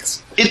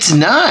Cranks. It's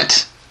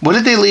not. What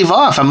did they leave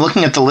off? I'm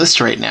looking at the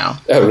list right now.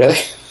 Oh, really?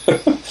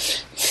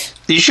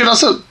 You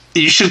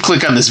should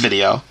click on this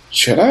video.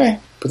 Should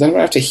I? But then I'm going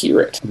to have to hear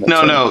it.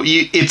 No,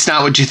 it's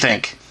not what you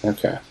think.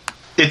 Okay.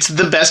 It's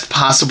the best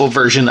possible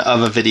version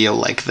of a video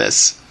like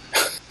this.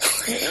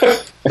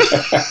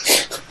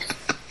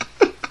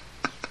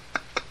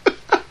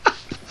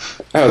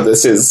 Oh,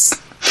 this is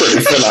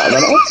pretty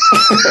phenomenal.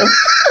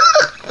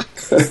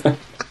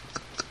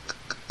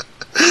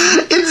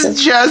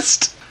 It's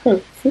just a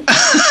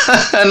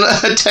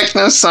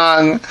techno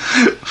song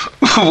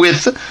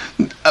with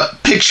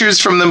pictures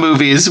from the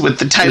movies with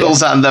the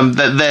titles on them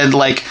that then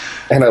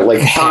and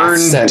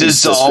burn,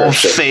 dissolve,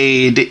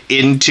 fade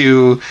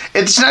into.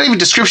 It's not even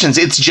descriptions.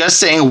 It's just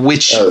saying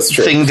which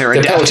thing they're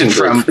adapted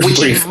from, which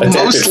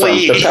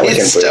mostly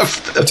is A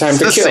Time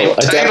to Kill,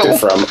 adapted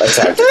from A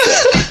Time to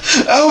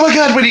Kill. Oh my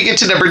god! When you get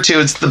to number 2,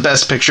 it's the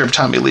best picture of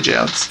Tommy Lee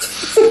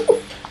Jones.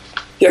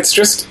 Yeah,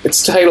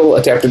 it's title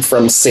adapted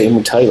from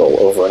same title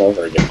over and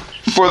over again.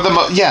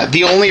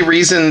 The only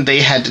reason they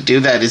had to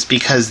do that is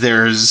because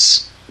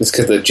It's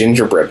because the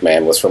Gingerbread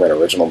Man was from an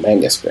original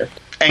manuscript.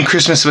 And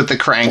Christmas with the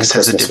Cranks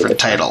has a different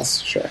title.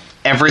 Sure.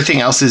 Everything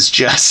else is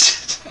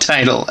just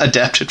title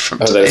adapted from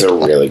title. Oh, there's a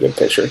really good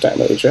picture of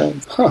Tommy Lee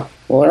Jones. Huh.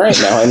 Well, all right,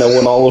 now I know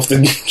what all of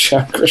the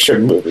John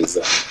Grisham movies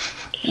are.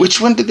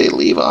 Which one did they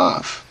leave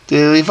off? Did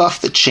they leave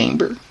off The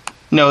Chamber?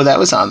 No, that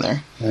was on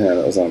there. Yeah,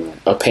 that was on there.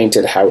 A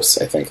Painted House,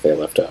 I think they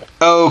left off.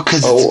 Oh,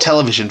 because it's a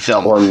television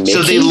film. Or Mickey?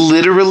 So they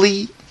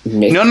literally...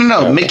 Mickey?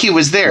 No. Okay. Mickey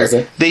was there. Was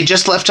it? They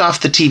just left off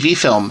the TV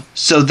film,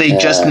 so they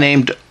just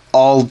named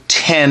all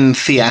 10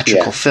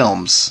 theatrical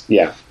films.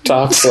 Yeah.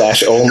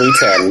 Top/only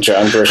 10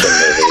 John Grisham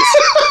movies.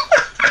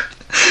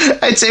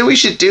 I'd say we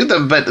should do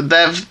them, but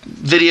that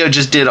video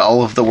just did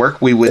all of the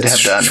work we would have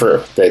done.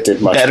 True. They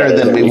did much better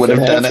than we would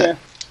have done it.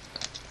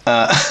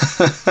 Yeah.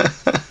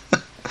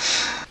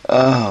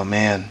 Oh,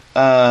 man.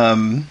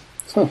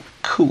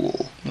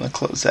 Cool. I'm going to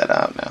close that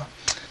out now.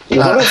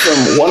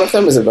 One of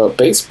them is about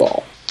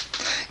baseball.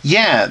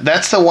 Yeah,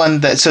 that's the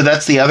one so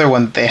that's the other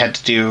one that they had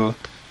to do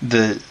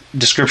the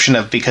description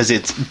of because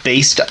it's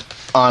based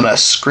on a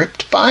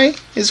script by,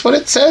 is what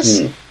it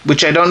says.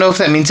 Which I don't know if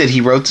that means that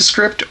he wrote the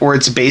script, or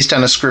it's based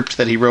on a script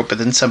that he wrote, but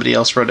then somebody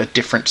else wrote a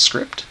different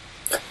script.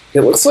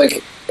 It looks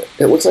like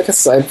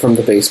aside from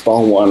the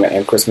baseball one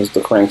and Christmas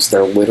with the Cranks,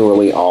 they're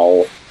literally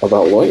all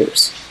about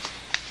lawyers.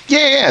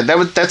 Yeah,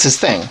 that's his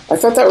thing. I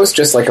thought that was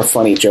just like a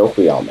funny joke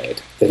we all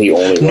made, that he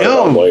only wrote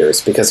about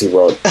lawyers because he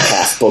wrote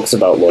half books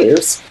about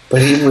lawyers.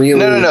 But he really...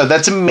 No,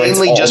 that's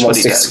mainly just what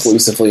he does.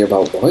 Exclusively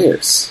about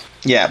lawyers.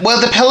 Yeah, well,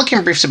 the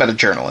Pelican Brief's about a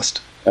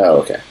journalist. Oh,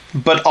 okay.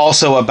 But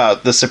also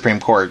about the Supreme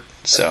Court,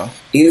 so...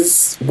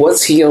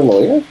 Was he a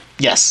lawyer?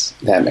 Yes.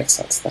 That makes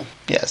sense, then.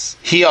 Yes.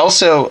 He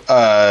also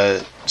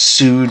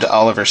sued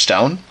Oliver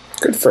Stone.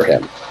 Good for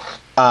him.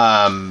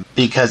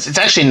 Because it's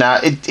actually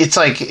not...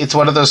 It's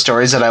one of those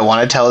stories that I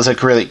want to tell as a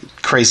really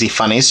crazy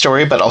funny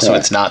story, but also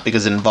it's not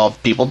because it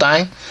involved people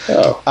dying.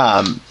 Oh.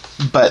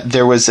 But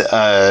there were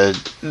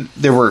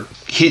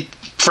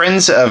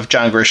friends of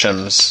John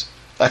Grisham's...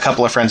 A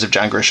couple of friends of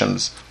John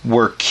Grisham's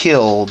were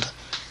killed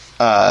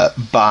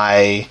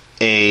by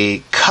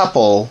a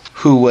couple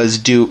who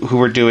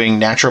were doing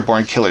Natural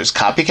Born Killers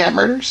copycat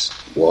murders.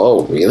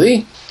 Whoa,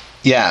 really?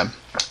 Yeah.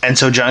 And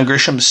so John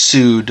Grisham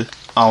sued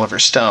Oliver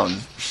Stone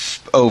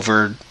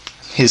over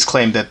his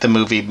claim that the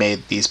movie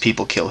made these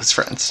people kill his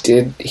friends.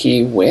 Did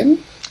he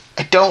win?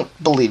 I don't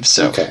believe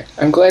so. Okay.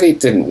 I'm glad he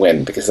didn't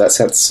win, because that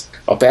sets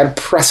a bad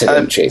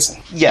precedent, Jason.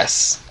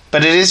 Yes.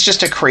 But it is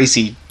just a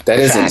crazy That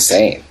is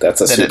insane.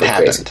 That's a super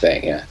crazy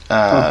thing, yeah.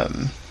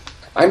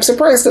 I'm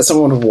surprised that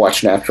someone would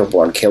watch Natural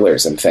Born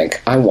Killers and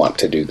think, I want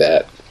to do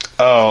that.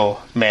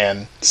 Oh,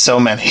 man. So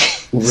many.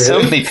 Really?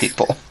 So many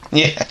people.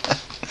 Yeah.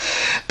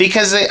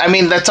 Because,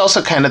 that's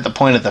also kind of the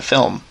point of the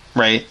film,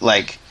 right?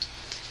 Like,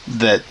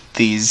 that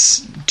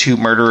these two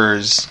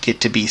murderers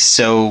get to be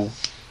so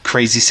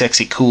crazy,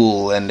 sexy,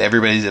 cool, and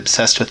everybody's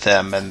obsessed with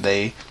them, and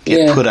they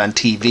get put on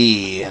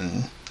TV,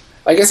 and...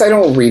 I guess I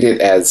don't read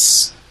it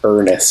as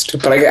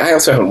earnest, but I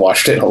also haven't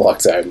watched it in a long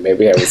time.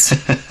 Maybe I was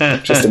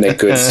just in a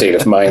good state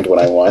of mind when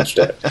I watched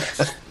it.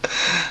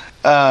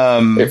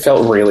 It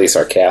felt really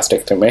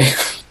sarcastic to me.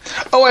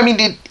 Oh,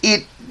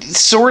 it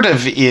sort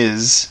of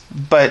is,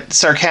 but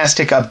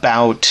sarcastic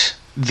about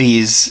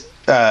these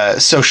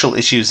social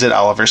issues that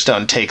Oliver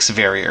Stone takes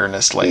very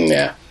earnestly.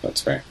 Yeah,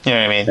 that's fair. You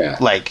know what I mean? Yeah.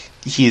 Like,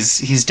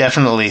 he's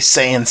definitely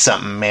saying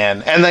something,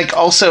 man. And, like,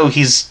 also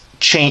he's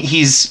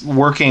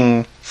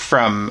working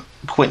from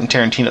Quentin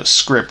Tarantino's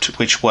script,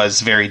 which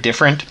was very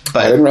different.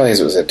 But I didn't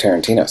realize it was a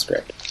Tarantino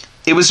script.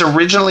 It was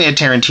originally a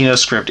Tarantino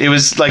script. It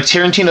was like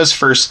Tarantino's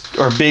first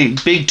or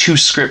big two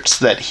scripts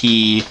that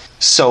he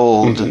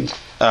sold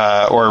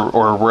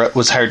or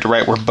was hired to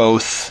write were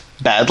both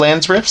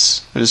Badlands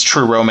riffs. It was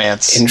True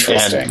Romance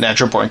and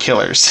Natural Born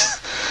Killers.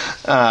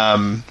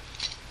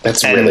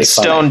 That's really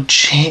Stone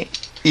funny.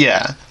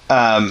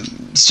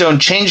 Stone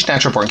changed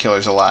Natural Born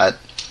Killers a lot.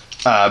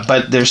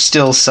 But there's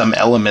still some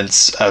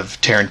elements of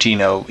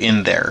Tarantino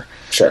in there.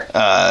 Sure.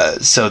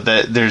 So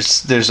that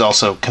there's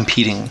also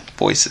competing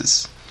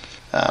voices.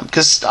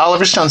 Because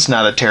Oliver Stone's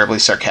not a terribly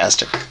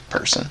sarcastic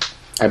person.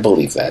 I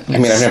believe that. I've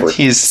never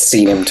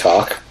seen him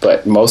talk,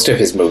 but most of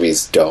his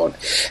movies don't.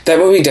 That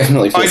movie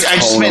definitely feels I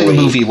just meant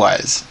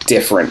movie-wise.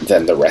 Different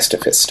than the rest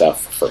of his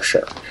stuff, for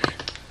sure.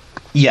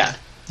 Yeah.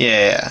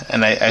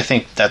 And I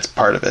think that's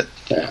part of it.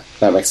 Yeah,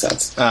 that makes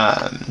sense.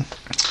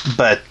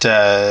 But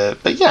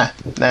yeah,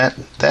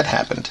 that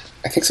happened.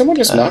 I think someone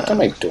just knocked on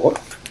my door.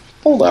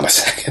 Hold on a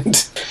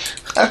second.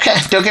 Okay,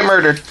 don't get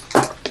murdered.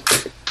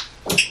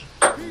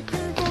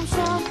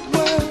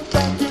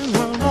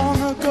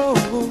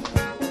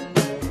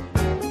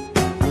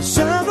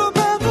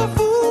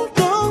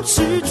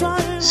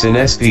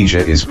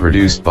 Synesthesia is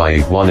produced by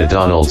Iguana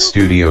Donald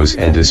Studios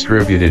and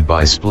distributed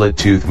by Split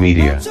Tooth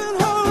Media.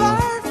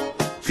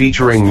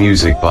 Featuring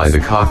music by The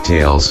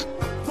Cocktails,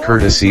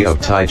 courtesy of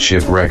Tight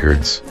Ship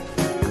Records.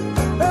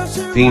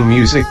 Theme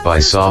music by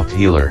Soft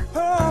Healer.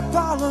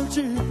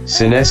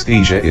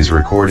 Synesthesia is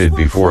recorded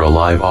before a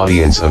live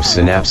audience of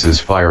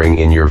synapses firing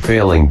in your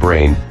failing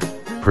brain,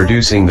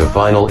 producing the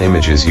final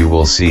images you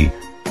will see,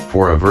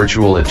 for a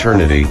virtual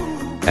eternity,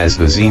 as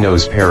the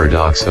Zeno's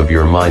paradox of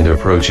your mind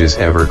approaches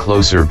ever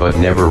closer but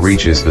never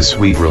reaches the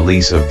sweet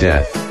release of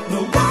death.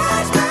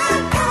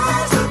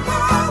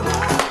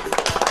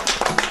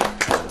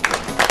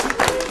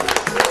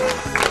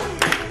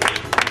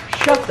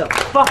 Shut the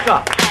fuck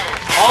up.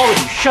 All of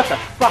you, shut the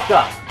fuck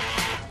up.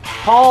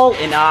 Paul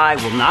and I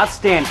will not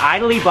stand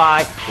idly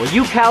by while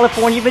you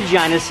California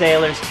vagina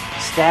sailors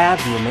stab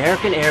the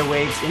American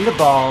airwaves in the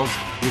balls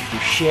with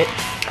your shit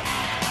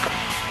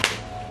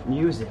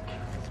music.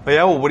 Oh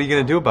yeah, well, what are you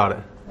gonna do about it?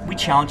 We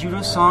challenge you to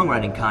a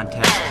songwriting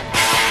contest.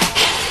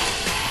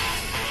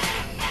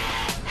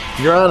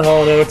 You're on,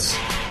 Hall Notes.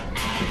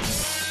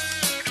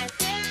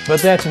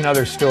 But that's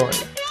another story.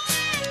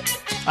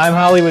 I'm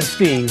Hollywood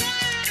Steve.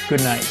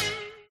 Good night.